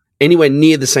anywhere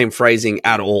near the same phrasing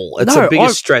at all. It's the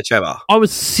biggest stretch ever. I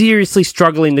was seriously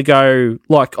struggling to go,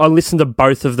 like, I listened to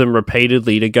both of them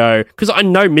repeatedly to go, because I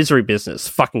know Misery Business,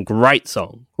 fucking great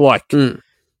song. Like,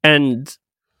 and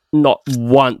not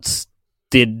once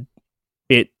did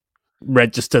it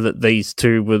register that these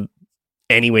 2 were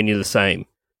anywhere near the same.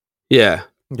 Yeah.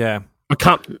 Yeah. I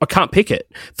can't pick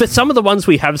it. For some of the ones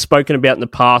we have spoken about in the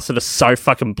past that are so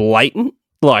fucking blatant,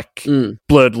 like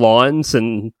Blurred Lines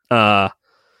and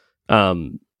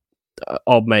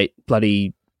old mate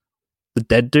bloody the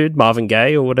dead dude, Marvin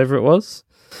Gaye or whatever it was.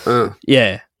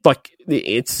 Yeah. Like,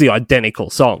 it's the identical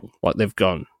song. Like, they've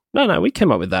gone, no, we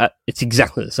came up with that. It's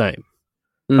exactly the same.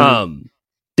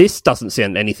 This doesn't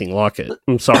sound anything like it.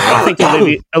 I'm sorry. I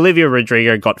think Olivia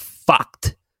Rodrigo got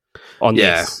fucked on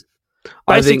this.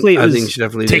 Basically, I it think was she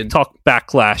definitely did. TikTok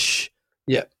backlash.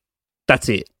 Yeah. That's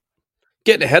it.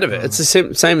 getting ahead of it. It's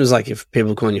the same as like if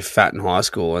people calling you fat in high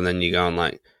school and then you going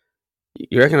like,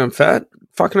 you reckon I'm fat?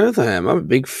 Fucking oath I am. I'm a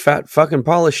big fat fucking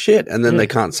pile of shit. And then they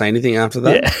can't say anything after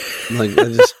that. Yeah. Like,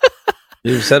 they just,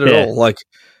 you said it all. Like,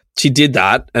 she did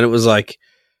that and it was like,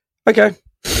 okay.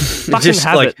 Fucking Just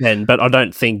have like, it then, but I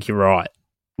don't think you're right.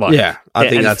 Like, yeah, I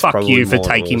think and that's fuck probably you for more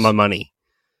than it taking was. my money.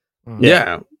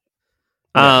 Yeah.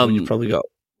 Um, you probably got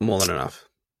more than enough.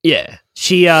 Yeah,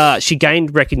 she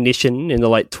gained recognition in the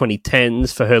late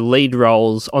 2010s for her lead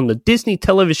roles on the Disney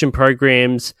television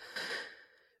programs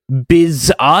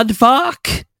Biz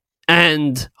Aardvark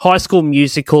and High School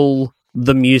Musical,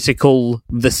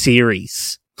 The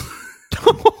Series.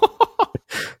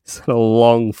 It's a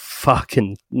long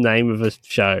fucking name of a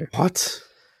show. What?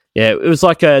 Yeah, it was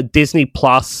like a Disney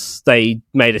Plus. They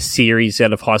made a series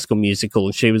out of High School Musical,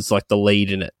 and she was like the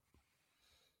lead in it.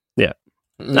 Yeah.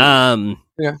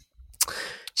 Yeah.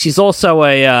 She's also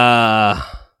a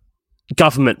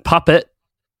government puppet.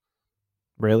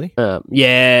 Really?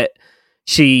 Yeah.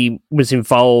 She was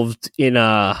involved in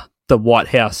the White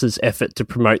House's effort to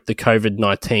promote the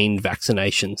COVID-19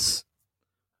 vaccinations.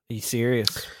 Are you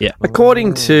serious? Yeah.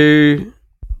 According to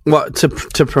what to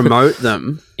promote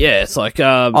them. Yeah, it's like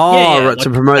right, to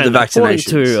promote the according vaccinations.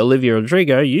 to Olivia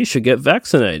Rodrigo, you should get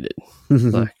vaccinated.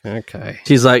 Like, okay.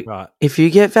 She's like, Right. if you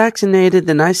get vaccinated,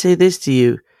 then I say this to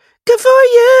you. Good for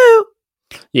you.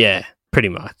 Yeah, pretty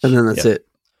much. And then that's it.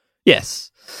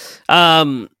 Yes.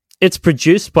 It's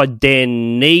produced by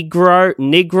Dan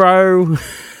Negro.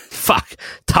 Fuck,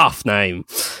 tough name.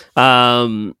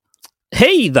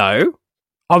 He, though,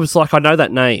 I was like, I know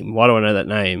that name. Why do I know that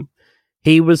name?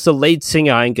 He was the lead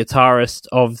singer and guitarist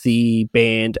of the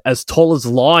band As Tall as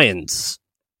Lions.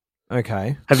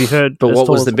 Okay. Have you heard? But As what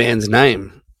Tall was as the band's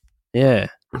name? Yeah.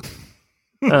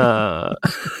 I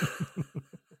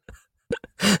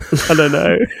don't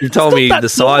know. You told me that the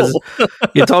size. tall.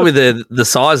 You told me the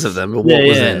size of them, but what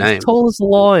was their name? As Tall as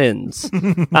Lions.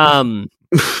 I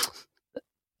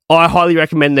highly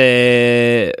recommend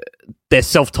their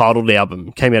self-titled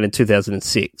album. Came out in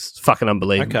 2006. It's fucking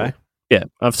unbelievable. Okay. Yeah,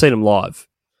 I've seen them live.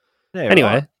 Yeah, Anyway,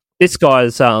 right. this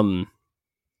guy's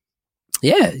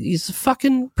he's a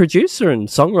fucking producer and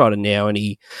songwriter now, and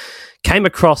he came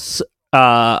across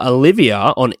Olivia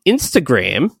on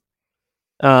Instagram.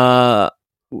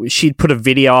 She'd put a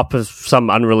video up of some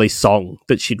unreleased song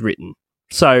that she'd written.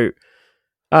 So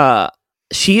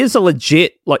she is a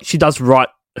legit, like, she does write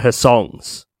her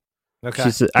songs. Okay.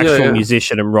 She's an actual Yeah.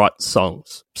 musician and writes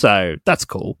songs. So that's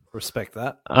cool. Respect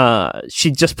that. She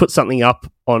just put something up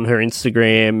on her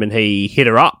Instagram and he hit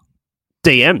her up,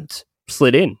 DM'd,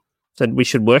 slid in, said we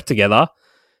should work together.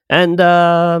 And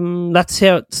that's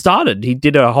how it started. He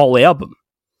did a whole album.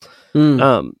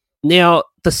 Now,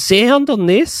 the sound on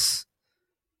this,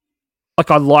 like,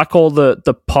 I like all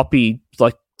the poppy,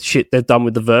 like, shit they've done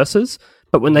with the verses,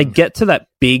 but when they get to that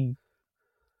big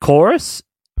chorus,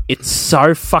 it's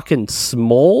so fucking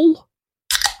small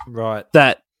Right.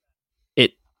 that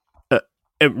it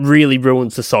really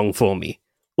ruins the song for me.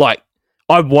 Like,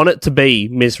 I want it to be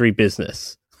Misery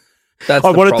Business. That's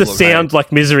I the want it to problem, sound hey?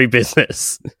 like Misery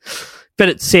Business. But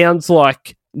it sounds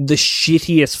like the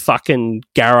shittiest fucking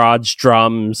garage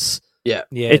drums. Yeah.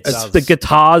 Yeah. It's the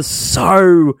guitar's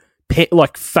so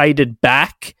like faded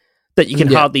back that you can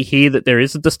Yeah. hardly hear that there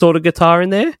is a distorted guitar in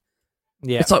there.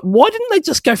 Yeah. It's like, why didn't they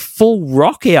just go full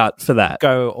rock out for that?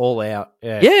 Go all out.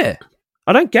 Yeah. Yeah.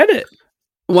 I don't get it.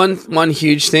 One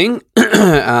huge thing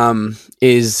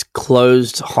is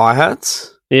closed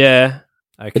hi-hats. Yeah.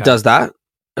 Okay. It does that.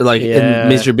 Like, Yeah. in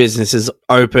Misery Business is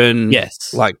open,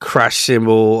 Yes. like crash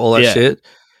cymbal, all that Yeah. shit.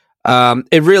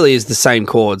 It really is the same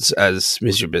chords as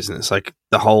Misery Business. Like,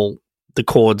 the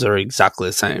chords are exactly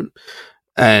the same.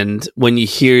 And when you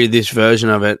hear this version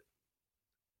of it,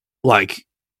 like,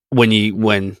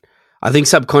 when I think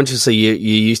subconsciously you're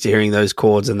used to hearing those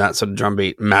chords and that sort of drum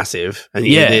beat massive, and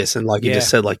you Yeah. hear this, and like you Yeah. just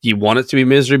said, like, you want it to be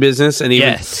Misery Business, and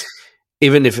Yes.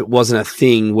 even if it wasn't a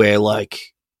thing where, like,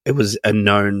 it was a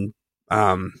known,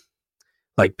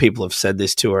 like, people have said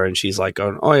this to her and she's like,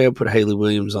 oh yeah, put Hayley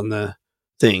Williams on the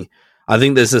thing. I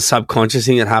think there's a subconscious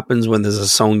thing that happens when there's a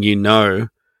song, you know,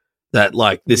 that,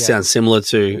 like, this Yeah. sounds similar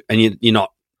to, and you're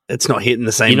not, it's not hitting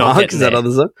the same You're not mark getting as that there.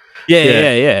 other song.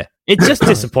 Yeah. It's just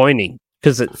disappointing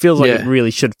because it feels like it Yeah.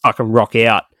 really should fucking rock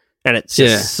out. And it's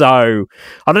just so...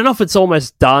 I don't know if it's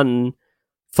almost done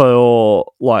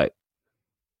for, like...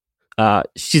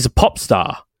 she's a pop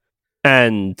star.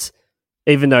 And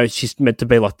even though she's meant to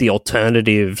be, like, the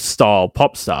alternative style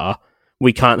pop star,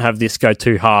 we can't have this go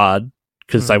too hard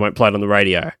because they won't play it on the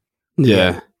radio.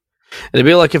 Yeah. It'd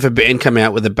be like if a band came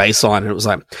out with a bass line and it was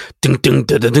like ding ding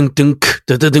da da ding ding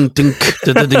da da ding ding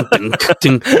da da ding ding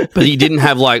ding, but you didn't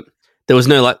have like there was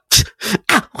no like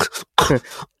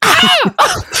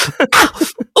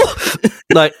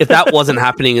like if that wasn't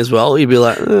happening as well, you'd be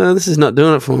like, this is not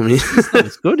doing it for me.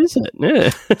 It's good, isn't it?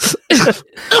 Yeah.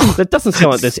 It doesn't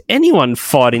sound like there's anyone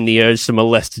fighting the urge to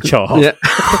molest a child.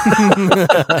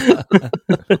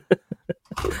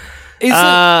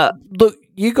 Yeah. Look,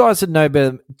 you guys would know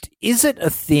better. Is it a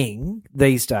thing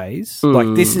these days?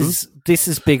 Like this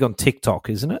is big on TikTok,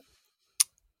 isn't it?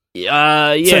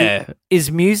 Yeah. So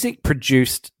is music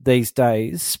produced these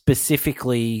days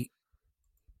specifically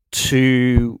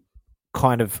to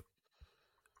kind of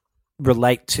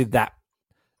relate to that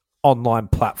online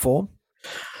platform,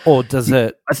 or does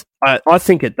it? I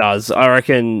think it does. I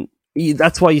reckon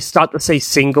that's why you start to see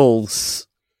singles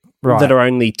that are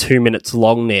only 2 minutes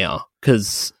long now,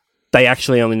 because they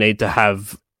actually only need to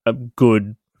have a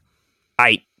good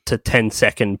 8 to 10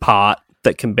 second part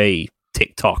that can be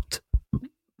TikToked.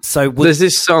 So there's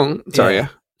this song. Sorry, yeah.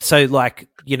 So, like,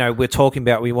 you know, we're talking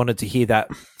about we wanted to hear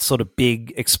that sort of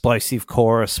big explosive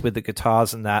chorus with the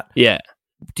guitars and that. Yeah.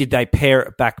 Did they pair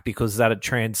it back because that'd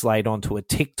translate onto a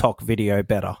TikTok video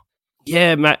better?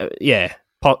 Yeah,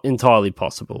 entirely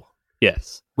possible.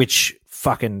 Yes. Which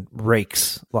fucking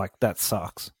reeks. Like, that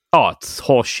sucks. Oh, it's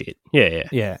horseshit. Yeah.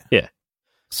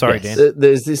 Sorry, Yes. Dan.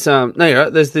 There's this no, you're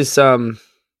right. There's this song.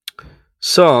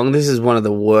 This is one of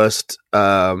the worst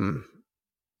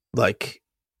like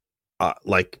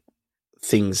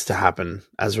things to happen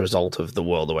as a result of the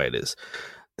world the way it is.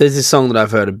 There's this song that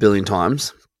I've heard a billion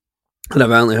times, and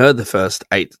I've only heard the first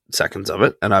 8 seconds of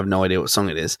it, and I have no idea what song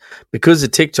it is because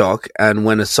of TikTok. And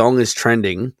when a song is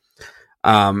trending,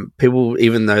 people,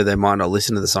 even though they might not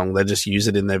listen to the song, they just use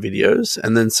it in their videos.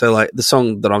 And then so like the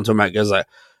song that I'm talking about goes like,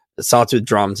 it starts with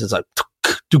drums. It's like,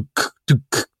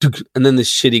 and then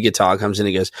this shitty guitar comes in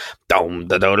and goes,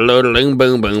 and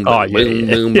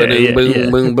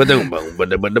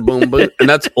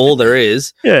that's all there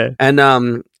is. Yeah.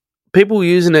 And people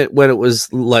using it when it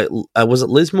was like, was it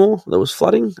Lismore that was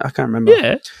flooding? I can't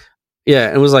remember.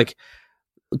 Yeah. It was like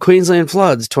Queensland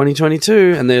floods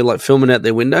 2022, and they're like filming out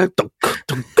their window. But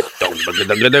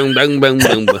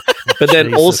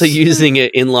then also using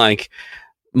it in like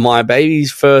My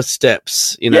Baby's First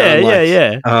Steps, you know?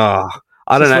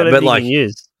 I don't know, but like,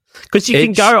 because you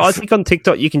can go. I think on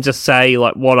TikTok you can just say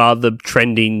like, "What are the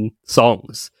trending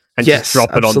songs?" and just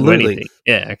drop it onto anything.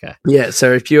 Yeah, okay. Yeah,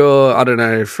 so if you're, I don't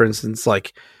know, for instance,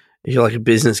 like if you're like a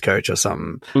business coach or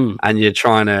something, and you're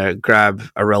trying to grab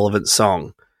a relevant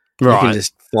song, you can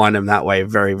just find them that way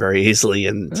very, very easily,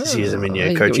 and just use them in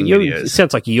your coaching videos. It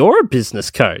sounds like you're a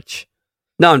business coach.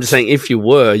 No, I'm just saying, if you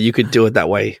were, you could do it that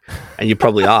way, and you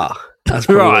probably are. That's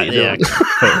probably what you're doing.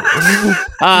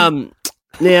 Cool.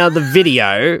 Now, the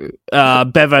video,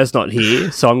 Bevo's not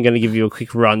here, so I'm going to give you a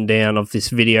quick rundown of this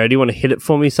video. Do you want to hit it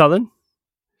for me, Southern?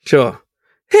 Sure.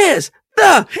 Here's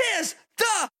the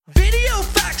video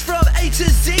facts from A to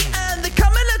Z, and they're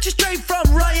coming at you straight from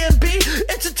Ryan B.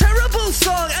 It's a terrible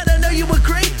song, and I know you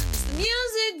agree.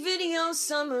 Music video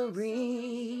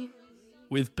summary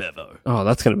with Bevo. Oh,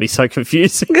 that's going to be so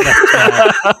confusing.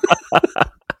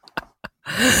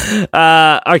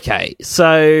 Okay,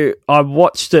 so I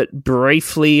watched it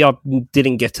briefly. I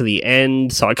didn't get to the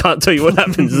end, so I can't tell you what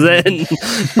happens then.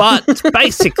 But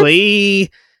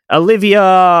basically,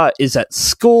 Olivia is at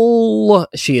school.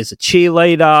 She is a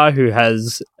cheerleader who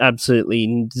has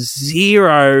absolutely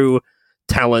zero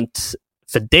talent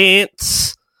for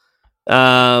dance.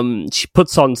 She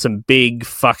puts on some big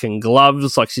fucking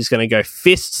gloves like she's going to go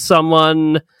fist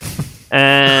someone.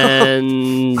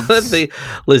 And listen,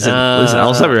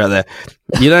 I'll stop you right there.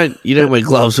 You don't wear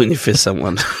gloves when you fist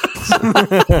someone.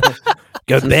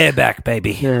 Go bareback,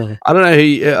 baby. Yeah. I don't know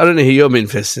who you're been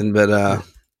fisting, but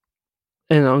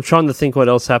and I'm trying to think what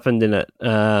else happened in it.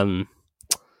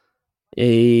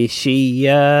 She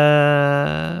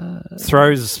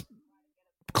throws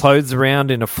clothes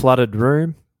around in a flooded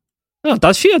room. Oh,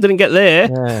 does she? I didn't get there.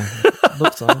 Yeah,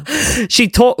 looks like.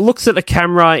 She looks at a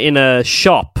camera in a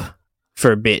shop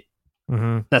for a bit.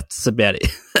 Mm-hmm. That's about it.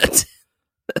 That's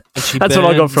what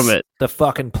I got from it. The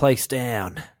fucking place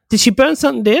down. Did she burn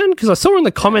something down? Because I saw her in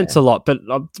the comments a lot, but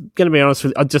I'm going to be honest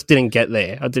with you, I just didn't get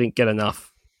there. I didn't get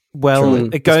enough.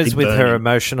 Well, it goes with her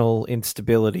emotional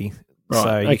instability.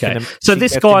 Right. So okay. So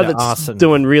this guy that's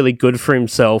doing really good for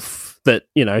himself, that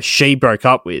she broke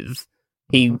up with,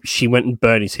 she went and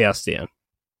burned his house down.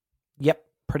 Yep,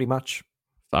 pretty much.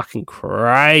 Fucking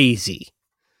crazy.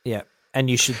 Yeah. And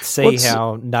you should see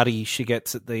how nutty she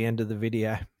gets at the end of the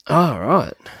video. Oh,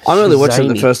 right. I'm only watching it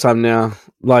the first time now.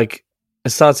 Like, It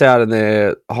starts out and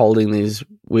they're holding these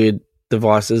weird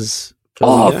devices.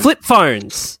 Oh, flip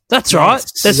phones. That's right.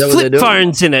 There's that what they're flip doing?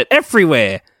 phones in it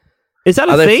everywhere. Is that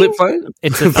a Are they thing? flip phone?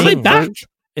 It's a Are they thing. back?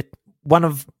 One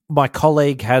of my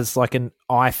colleague has like an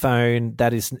iPhone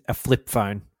that is a flip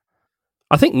phone.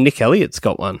 I think Nick Elliott's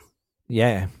got one.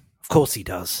 Yeah, of course he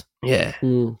does. Yeah.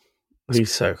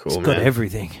 He's so cool, He's got man.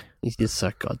 everything. He's just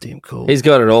so goddamn cool. He's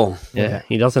got it all. yeah.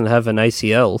 He doesn't have an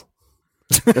ACL.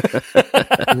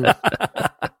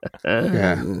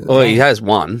 Yeah. Well, he has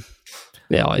one.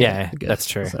 Yeah, Yeah, I guess that's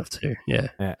true. Does have two. Yeah.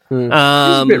 Yeah. She's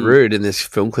a bit rude in this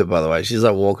film clip, by the way. She's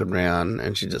like walking around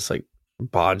and she just like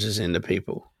barges into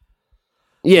people.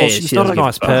 Yeah, Well, she's she not a doesn't give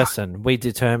nice fuck. person. We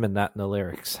determined that in the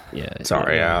lyrics. Yeah.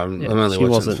 Sorry, yeah. I'm only She watching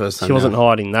wasn't, the first time. She wasn't now.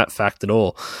 hiding that fact at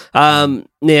all.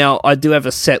 Now, I do have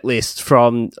a set list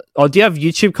from... Oh, do you have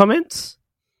YouTube comments?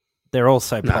 They're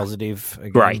also positive.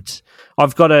 Again. Great.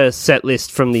 I've got a set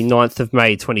list from the 9th of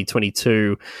May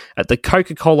 2022 at the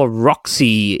Coca-Cola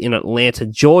Roxy in Atlanta,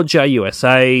 Georgia,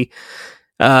 USA.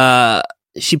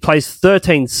 She plays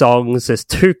 13 songs. There's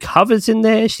 2 covers in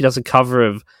there. She does a cover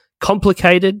of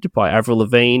Complicated by Avril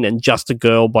Lavigne and Just a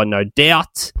Girl by No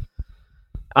Doubt.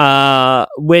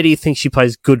 Where do you think she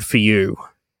plays Good For You?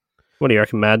 What do you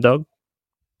reckon, Mad Dog?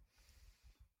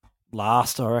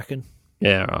 Last, I reckon.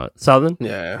 Yeah, all right. Southern?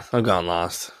 Yeah, I'm going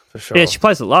last for sure. Yeah, she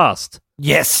plays it last.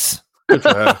 Yes. Good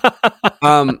for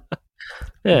her.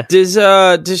 Yeah.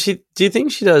 Does she? Do you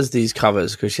think she does these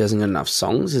covers because she hasn't got enough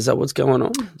songs? Is that what's going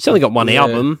on? She's only got one Yeah.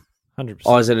 album. 100%.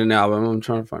 Oh, is it an album? I'm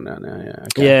trying to find out now. Yeah.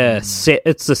 Okay. Yeah,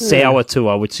 it's the Sour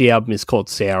Tour, which the album is called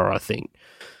Sour, I think.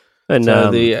 And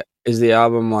So is the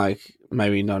album like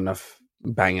maybe not enough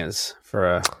bangers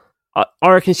for a?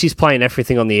 I reckon she's playing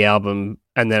everything on the album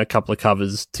and then a couple of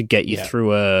covers to get you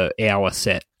through a hour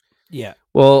set. Yeah.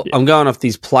 Well, I'm going off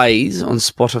these plays on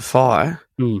Spotify,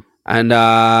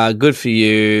 and Good For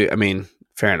You. I mean,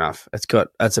 fair enough.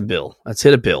 That's a bill. That's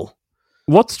hit a bill.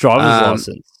 What's driver's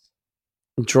license?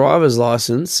 Driver's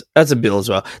license. That's a bill as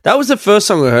well. That was the first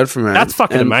song I heard from her. That's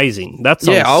fucking and amazing. That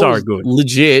song's I so was good.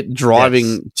 legit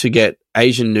driving to get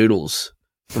Asian noodles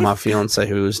for my fiance,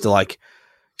 who was like,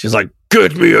 she's like,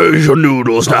 "Get me Asian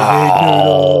noodles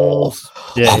now."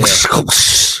 Yeah, And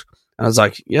I was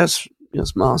like, "Yes,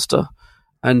 master."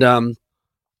 And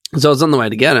so I was on the way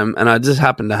to get him, and I just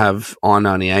happened to have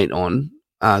I-98 on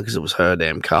because it was her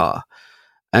damn car,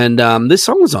 and this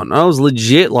song was on. And I was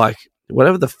legit like,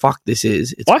 whatever the fuck this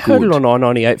is, it's I heard good. it on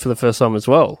I-98 for the first time as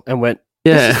well and went,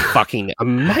 Yeah. this is fucking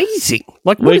amazing.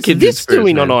 Like, what is Wicked this experience,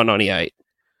 doing on man. I-98?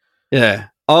 Yeah,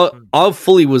 I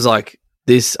fully was like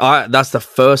this. That's the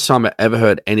first time I ever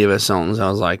heard any of her songs. I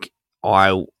was like,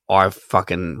 I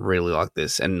fucking really like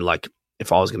this, and like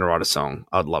if I was going to write a song,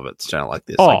 I'd love it to sound like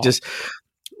this. Oh. Like just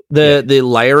the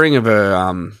layering of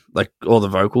her, like all the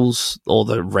vocals, all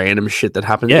the random shit that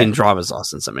happened in Driver's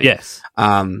License. I mean, Yes.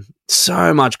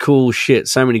 so much cool shit,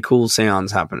 so many cool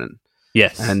sounds happening.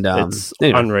 Yes. And it's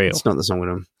anyway, unreal. It's not the song with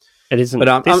them. It isn't.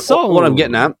 But this song, what I'm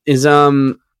getting at is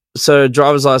so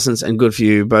Driver's License and Good For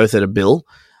You both at a bill.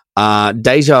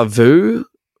 Deja Vu,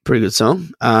 pretty good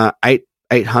song.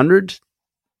 800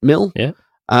 mil. Yeah.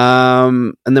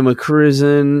 And then we're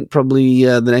cruising. Probably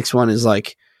the next one is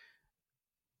like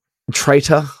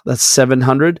Traitor. That's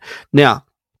 700. Now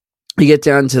you get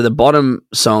down to the bottom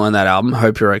song on that album,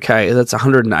 Hope You're Okay. That's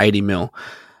 180 mil.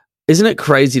 Isn't it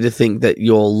crazy to think that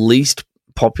your least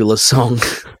popular song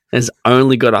has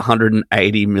only got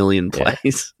 180 million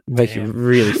plays? Make you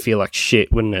really feel like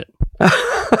shit, wouldn't it?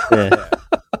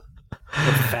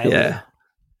 Yeah.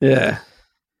 Yeah.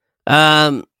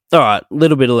 All right,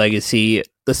 little bit of legacy.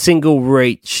 The single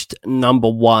reached number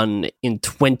 1 in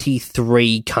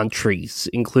 23 countries,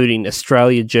 including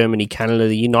Australia, Germany, Canada,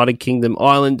 the United Kingdom,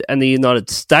 Ireland, and the United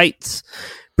States.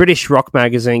 British rock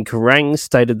magazine Kerrang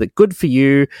stated that Good For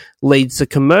You leads the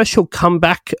commercial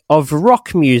comeback of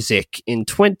rock music in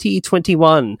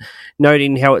 2021,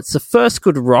 noting how it's the first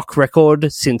good rock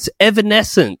record since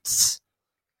Evanescence.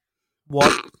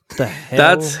 What the hell?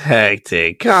 That's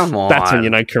hectic. Come on. That's when you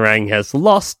know Kerrang has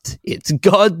lost its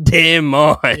goddamn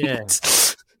mind. Yeah.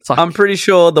 It's like, I'm pretty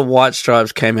sure the White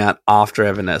Stripes came out after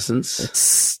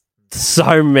Evanescence.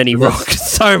 so many rock,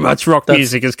 so much rock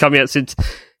music has come out since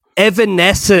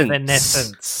Evanescence.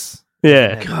 Evanescence.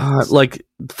 Yeah. God, like,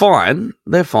 fine.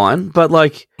 They're fine. But,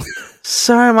 like,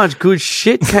 so much good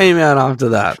shit came out after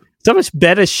that. So much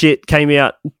better shit came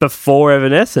out before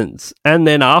Evanescence and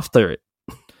then after it.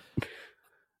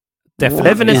 Definitely.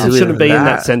 Evanescence shouldn't be in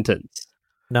that sentence.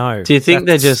 No. Do you think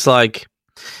they're that's- just like,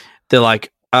 they're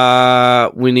like,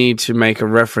 we need to make a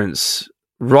reference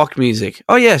rock music?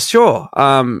 Oh, yeah, sure.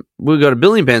 We've got a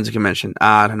billion bands we can mention.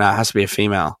 I don't know. It has to be a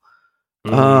female.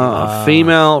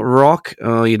 Female rock.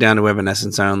 Oh, you're down to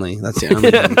Evanescence only. That's the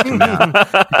only one that come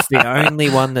out. It's the only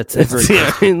one that's ever. It's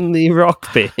the only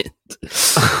rock band.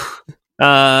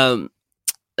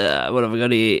 What have I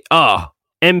got here? Oh,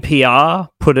 NPR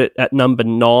put it at number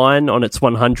 9 on its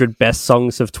 100 best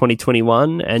songs of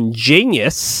 2021, and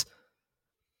Genius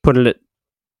put it at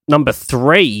number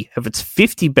 3 of its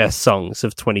 50 best songs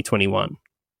of 2021.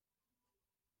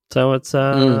 So it's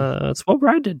well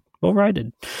rated. Well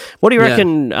rated. What do you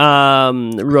reckon,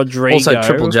 Rodrigo? Also,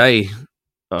 Triple J.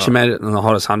 Oh. She made it in the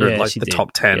hottest 100, Yeah, like she the did.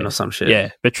 top 10 Yeah. or some shit. Yeah,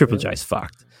 but Triple J's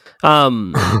fucked.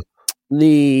 What do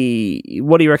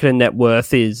you reckon a net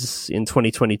worth is in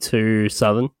 2022,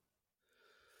 Southern?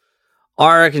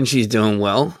 I reckon she's doing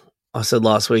well. I said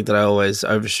last week that I always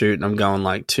overshoot and I'm going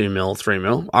like 2 mil, 3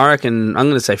 mil. I reckon I'm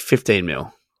going to say 15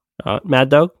 mil. Mad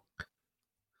Dog?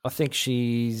 I think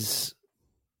she's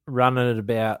running at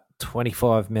about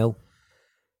 25 mil.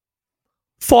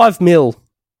 5 mil.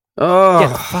 Oh, Get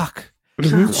the fuck.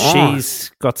 She's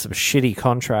got some shitty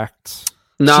contracts.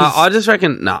 No, she's- I just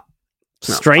reckon, no. I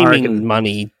Streaming reckon-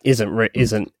 money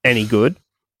isn't any good.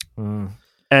 Mm.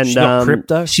 And She's not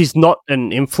crypto? she's not an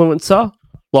influencer.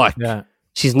 Like, Yeah.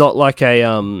 she's not like a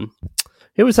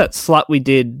who was that slut we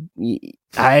did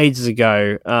ages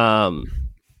ago?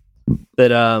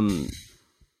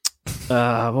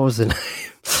 What was the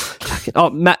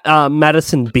name?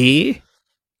 Madison Beer.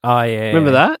 Oh, yeah.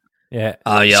 Remember that? Yeah.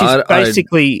 Oh, yeah. She's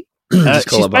basically just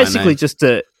call she's her by basically name. just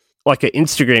an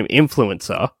Instagram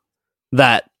influencer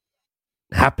that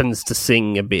happens to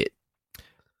sing a bit.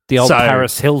 The old So-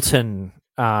 Paris Hilton.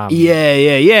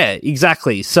 Yeah,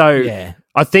 exactly. So Yeah.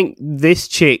 I think this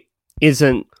chick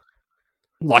isn't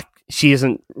she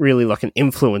isn't really like an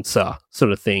influencer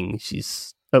sort of thing.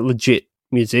 She's a legit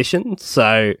musician.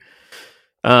 So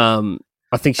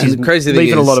I think she's And the crazy thing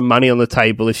leaving a is- lot of money on the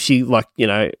table. If she you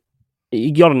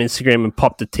got on Instagram and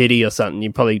popped a titty or something,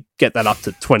 you probably get that up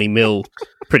to 20 mil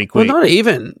pretty Well, quick. not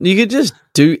even. You could just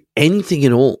do anything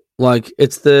at all. Like,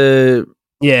 it's the...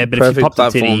 Yeah, but if you perfect pop the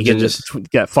titty, platform you to get just-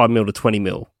 get 5 mil to 20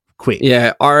 mil quick.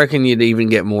 Yeah, I reckon you'd even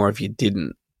get more if you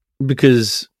didn't.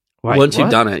 Because Wait, once you've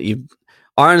what? done it,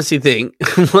 I honestly think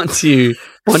once you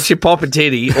pop a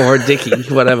titty or a dicky,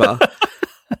 whatever,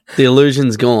 the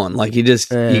illusion's gone. Like, you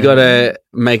gotta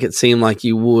make it seem like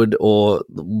you would or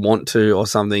want to or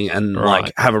something, and Right.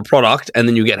 like have a product, and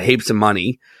then you get heaps of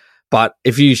money. But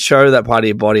if you show that part of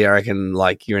your body, I reckon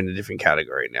like you're in a different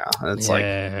category now. And it's like,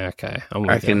 okay. I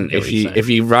reckon if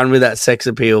you run with that sex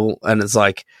appeal, and it's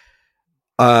like,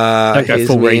 don't go here's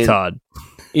full me and- retard.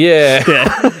 yeah,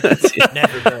 Yeah.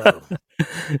 Never do.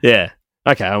 Yeah.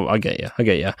 Okay, I get you.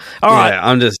 All right, Yeah,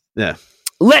 I'm just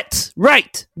let's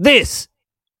rate this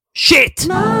shit.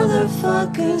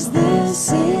 Motherfuckers,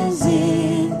 this is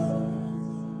it.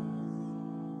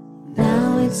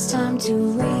 Now it's time to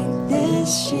rate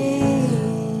this shit.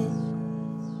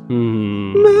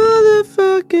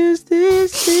 motherfuckers.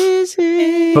 This is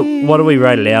it. But what do we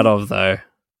rate it out of though?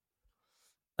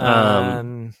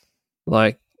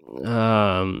 Like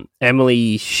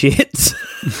Emily shits.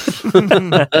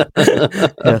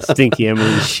 How stinky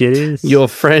Emily's shit is. Your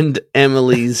friend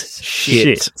Emily's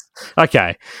shit.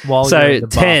 Okay. While you're So in the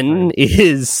 10 bathroom.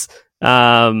 is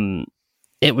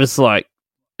it was like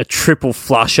a triple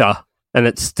flusher and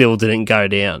it still didn't go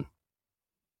down.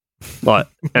 Like,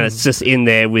 and it's just in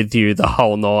there with you the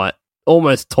whole night,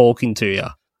 almost talking to you.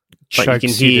 Like, you can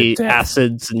Chokes you to hear death.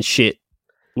 acids and shit.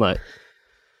 Like,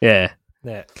 yeah,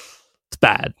 Yeah. it's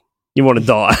bad. You want to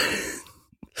die.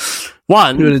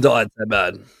 One, You would have died so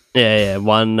bad. yeah.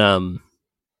 One,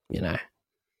 it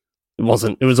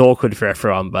was awkward for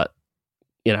everyone, but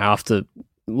after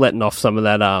letting off some of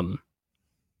that,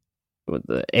 with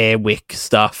the air wick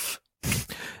stuff,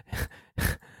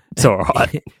 it's all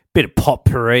right. Bit of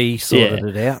potpourri sorted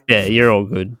it out. Yeah, you're all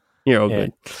good. You're all Yeah.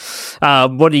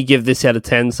 good. What do you give this out of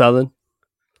 10, Southern?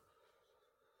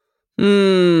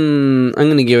 I'm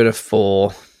going to give it a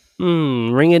 4.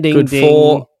 Ring a ding Good ding.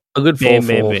 4. A good 4. Bam,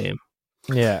 bam, 4. bam.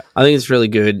 Yeah. I think it's really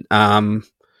good.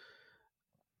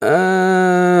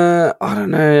 I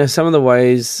don't know. Some of the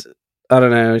ways, I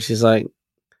don't know. She's like,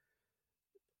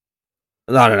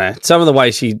 I don't know. Some of the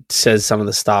ways she says some of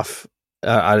the stuff,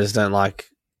 I just don't like.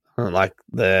 I don't like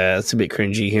it's a bit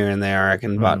cringy here and there, I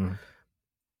reckon. But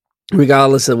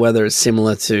regardless of whether it's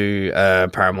similar to a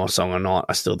Paramore song or not,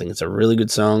 I still think it's a really good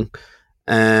song.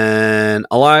 And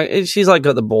I like. She's like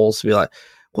got the balls to be like,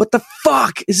 what the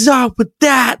fuck is up with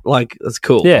that? Like, that's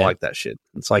cool. Yeah. I like that shit.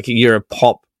 It's like you're a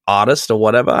pop artist or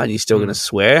whatever, and you're still going to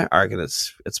swear. I reckon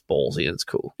it's ballsy and it's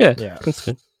cool. Yeah, Yeah. that's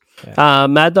good.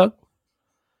 Mad Dog?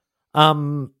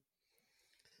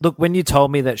 Look, when you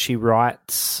told me that she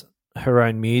writes her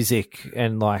own music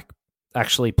and like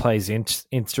actually plays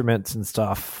instruments and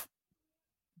stuff,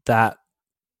 that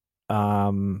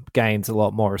gains a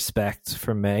lot more respect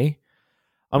from me.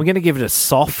 I'm going to give it a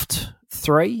soft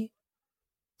 3.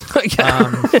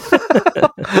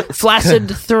 Flaccid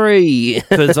 3.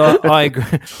 Because I agree.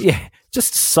 Yeah,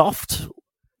 just soft,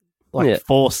 like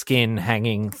foreskin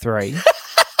hanging 3.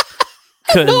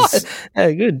 Because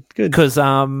good. Because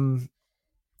I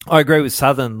agree with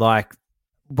Southern. Like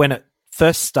when it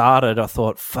first started, I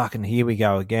thought, "Fucking here we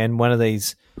go again." One of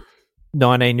these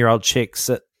 19-year-old chicks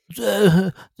that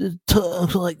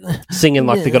like singing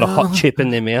like they got a hot chip in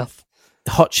their mouth.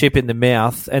 Hot chip in the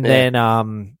mouth, and then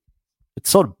it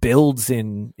sort of builds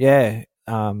in,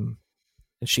 and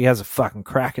she has a fucking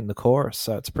crack in the chorus,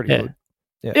 so it's pretty good.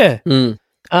 Yeah.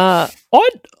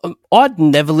 I'd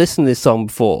never listened to this song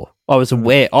before. I was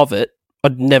aware of it.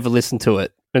 I'd never listened to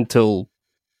it until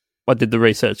I did the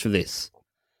research for this.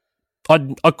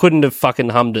 I couldn't have fucking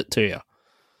hummed it to you.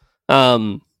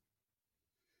 I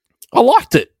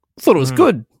liked it. Thought it was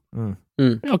good.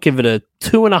 I'll give it a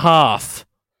 2.5.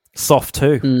 Soft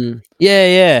 2.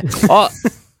 Yeah.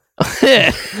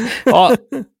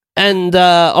 And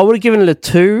I would have given it a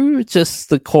 2. Just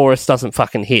the chorus doesn't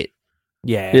fucking hit.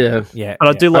 Yeah. But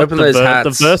I do like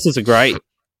the verses are great.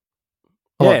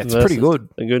 It's pretty good.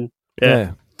 They're good.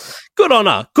 Yeah. Good on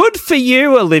her. Good for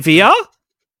you, Olivia.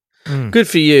 Good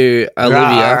for you,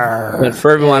 Olivia. But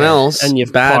for everyone else, and your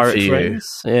bad pirate for you.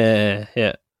 friends.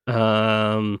 Yeah.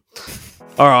 All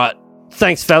right.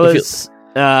 Thanks, fellas.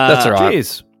 That's all right.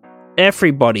 Cheers.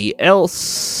 Everybody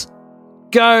else,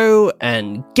 go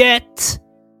and get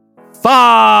fucked.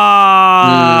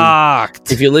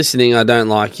 If you're listening, I don't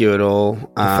like you at all.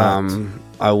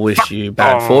 I wish you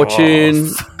bad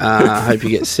fortune. Hope you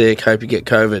get sick. Hope you get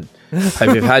COVID.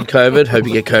 Hope you've had COVID. Hope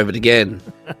you get COVID again.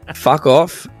 Fuck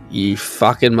off, you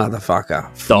fucking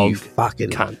motherfucker. Dog. You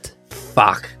fucking cunt.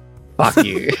 Fuck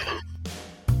you.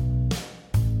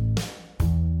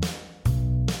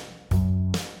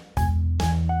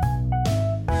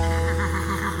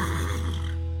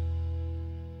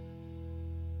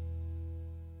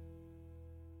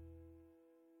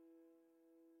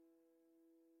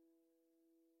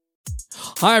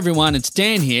 Hi everyone, it's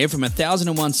Dan here from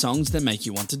 1001 Songs That Make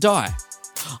You Want to Die.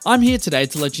 I'm here today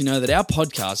to let you know that our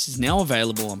podcast is now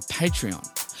available on Patreon.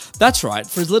 That's right,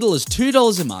 for as little as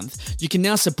 $2 a month, you can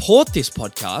now support this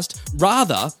podcast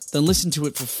rather than listen to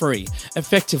it for free,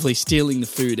 effectively stealing the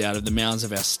food out of the mouths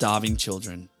of our starving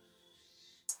children.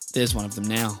 There's one of them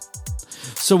now.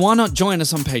 So why not join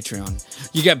us on Patreon?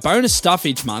 You get bonus stuff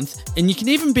each month, and you can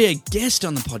even be a guest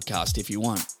on the podcast if you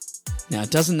want. Now,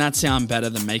 doesn't that sound better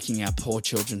than making our poor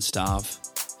children starve?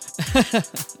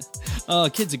 Oh,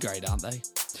 kids are great, aren't they?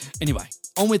 Anyway,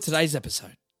 on with today's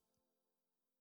episode.